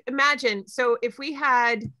 like, imagine, so if we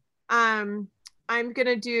had, I'm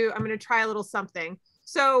gonna try a little something.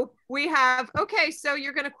 So we have, okay, so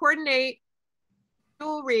you're gonna coordinate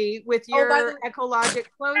jewelry with your ekologic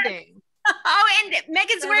clothing. Oh, and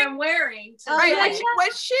Megan's wearing. Right,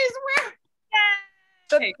 what she's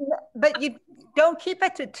wearing. But you don't keep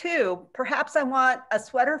it to two. Perhaps I want a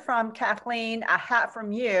sweater from Kathleen, a hat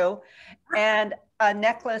from you, and a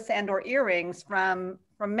necklace and or earrings from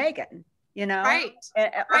Meghan, you know? Right.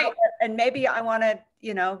 And maybe I want to,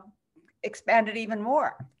 you know, expand it even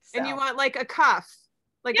more. So. And you want like a cuff.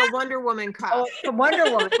 Like a Wonder Woman cuff. Oh, a Wonder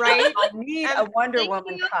Woman, right? I need a Wonder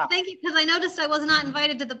Woman cuff. Thank you, because I noticed I was not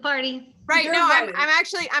invited to the party. Right. No,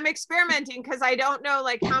 I'm experimenting because I don't know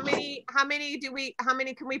like how many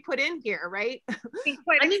can we put in here, right? I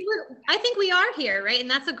think we are here, right? And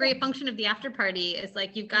that's a great function of the after party. Is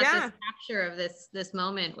like you've got this capture of this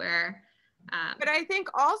moment where. But I think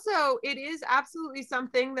also it is absolutely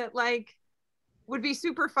something that like would be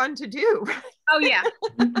super fun to do. Oh yeah.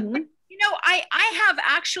 Mm-hmm. You know, I have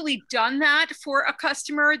actually done that for a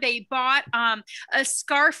customer. They bought a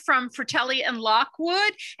scarf from Fratelli and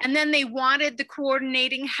Lockwood, and then they wanted the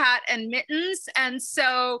coordinating hat and mittens. And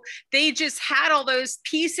so they just had all those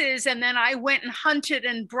pieces. And then I went and hunted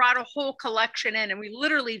and brought a whole collection in, and we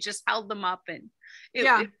literally just held them up. And it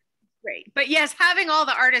was great. But yes, having all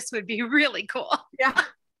the artists would be really cool. Yeah.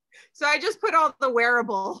 So I just put all the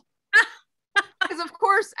wearable. Because of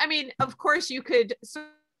course you could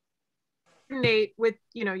with,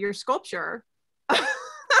 you know, your sculpture,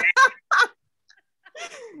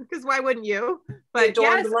 because why wouldn't you? But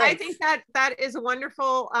yes, I think that is a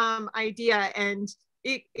wonderful idea, and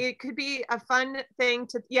it could be a fun thing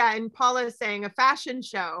to, and Paula is saying a fashion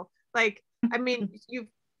show. Like, I mean,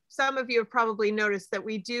 some of you have probably noticed that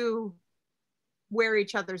we do wear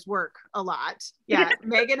each other's work a lot. Yeah.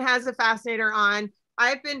 Megan has a fascinator on.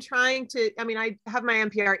 I've been trying to, I mean, I have my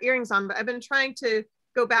NPR earrings on, but I've been trying to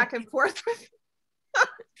go back and forth with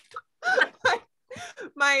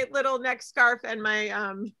my little neck scarf and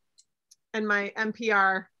my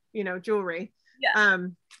NPR, you know, jewelry. Yeah.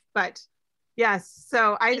 But yes,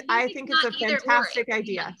 so I think it's a fantastic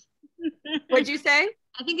idea. What'd you say?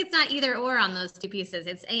 I think it's not either or on those two pieces.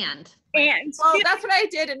 It's and. And well, that's what I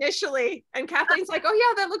did initially. And Kathleen's like, oh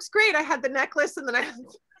yeah, that looks great. I had the necklace and then I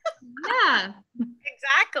yeah,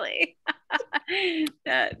 exactly.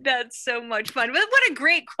 That's so much fun. But what a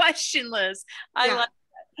great question, Liz. I like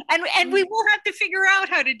that. And we will have to figure out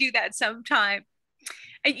how to do that sometime.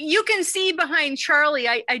 You can see behind Charlie,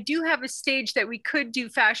 I do have a stage that we could do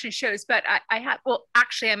fashion shows, but I have, well,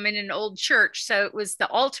 actually I'm in an old church, so it was the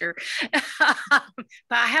altar, but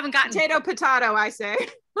I haven't gotten potato, I say.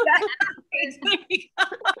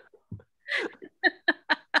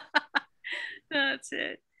 That's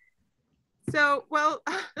it. So, well,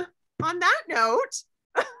 on that note,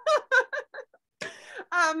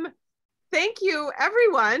 thank you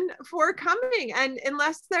everyone for coming. And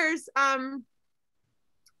unless there's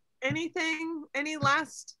any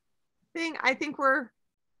last thing, I think we're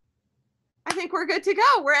good to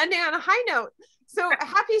go. We're ending on a high note. So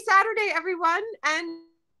happy Saturday, everyone, and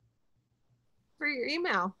for your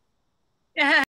email.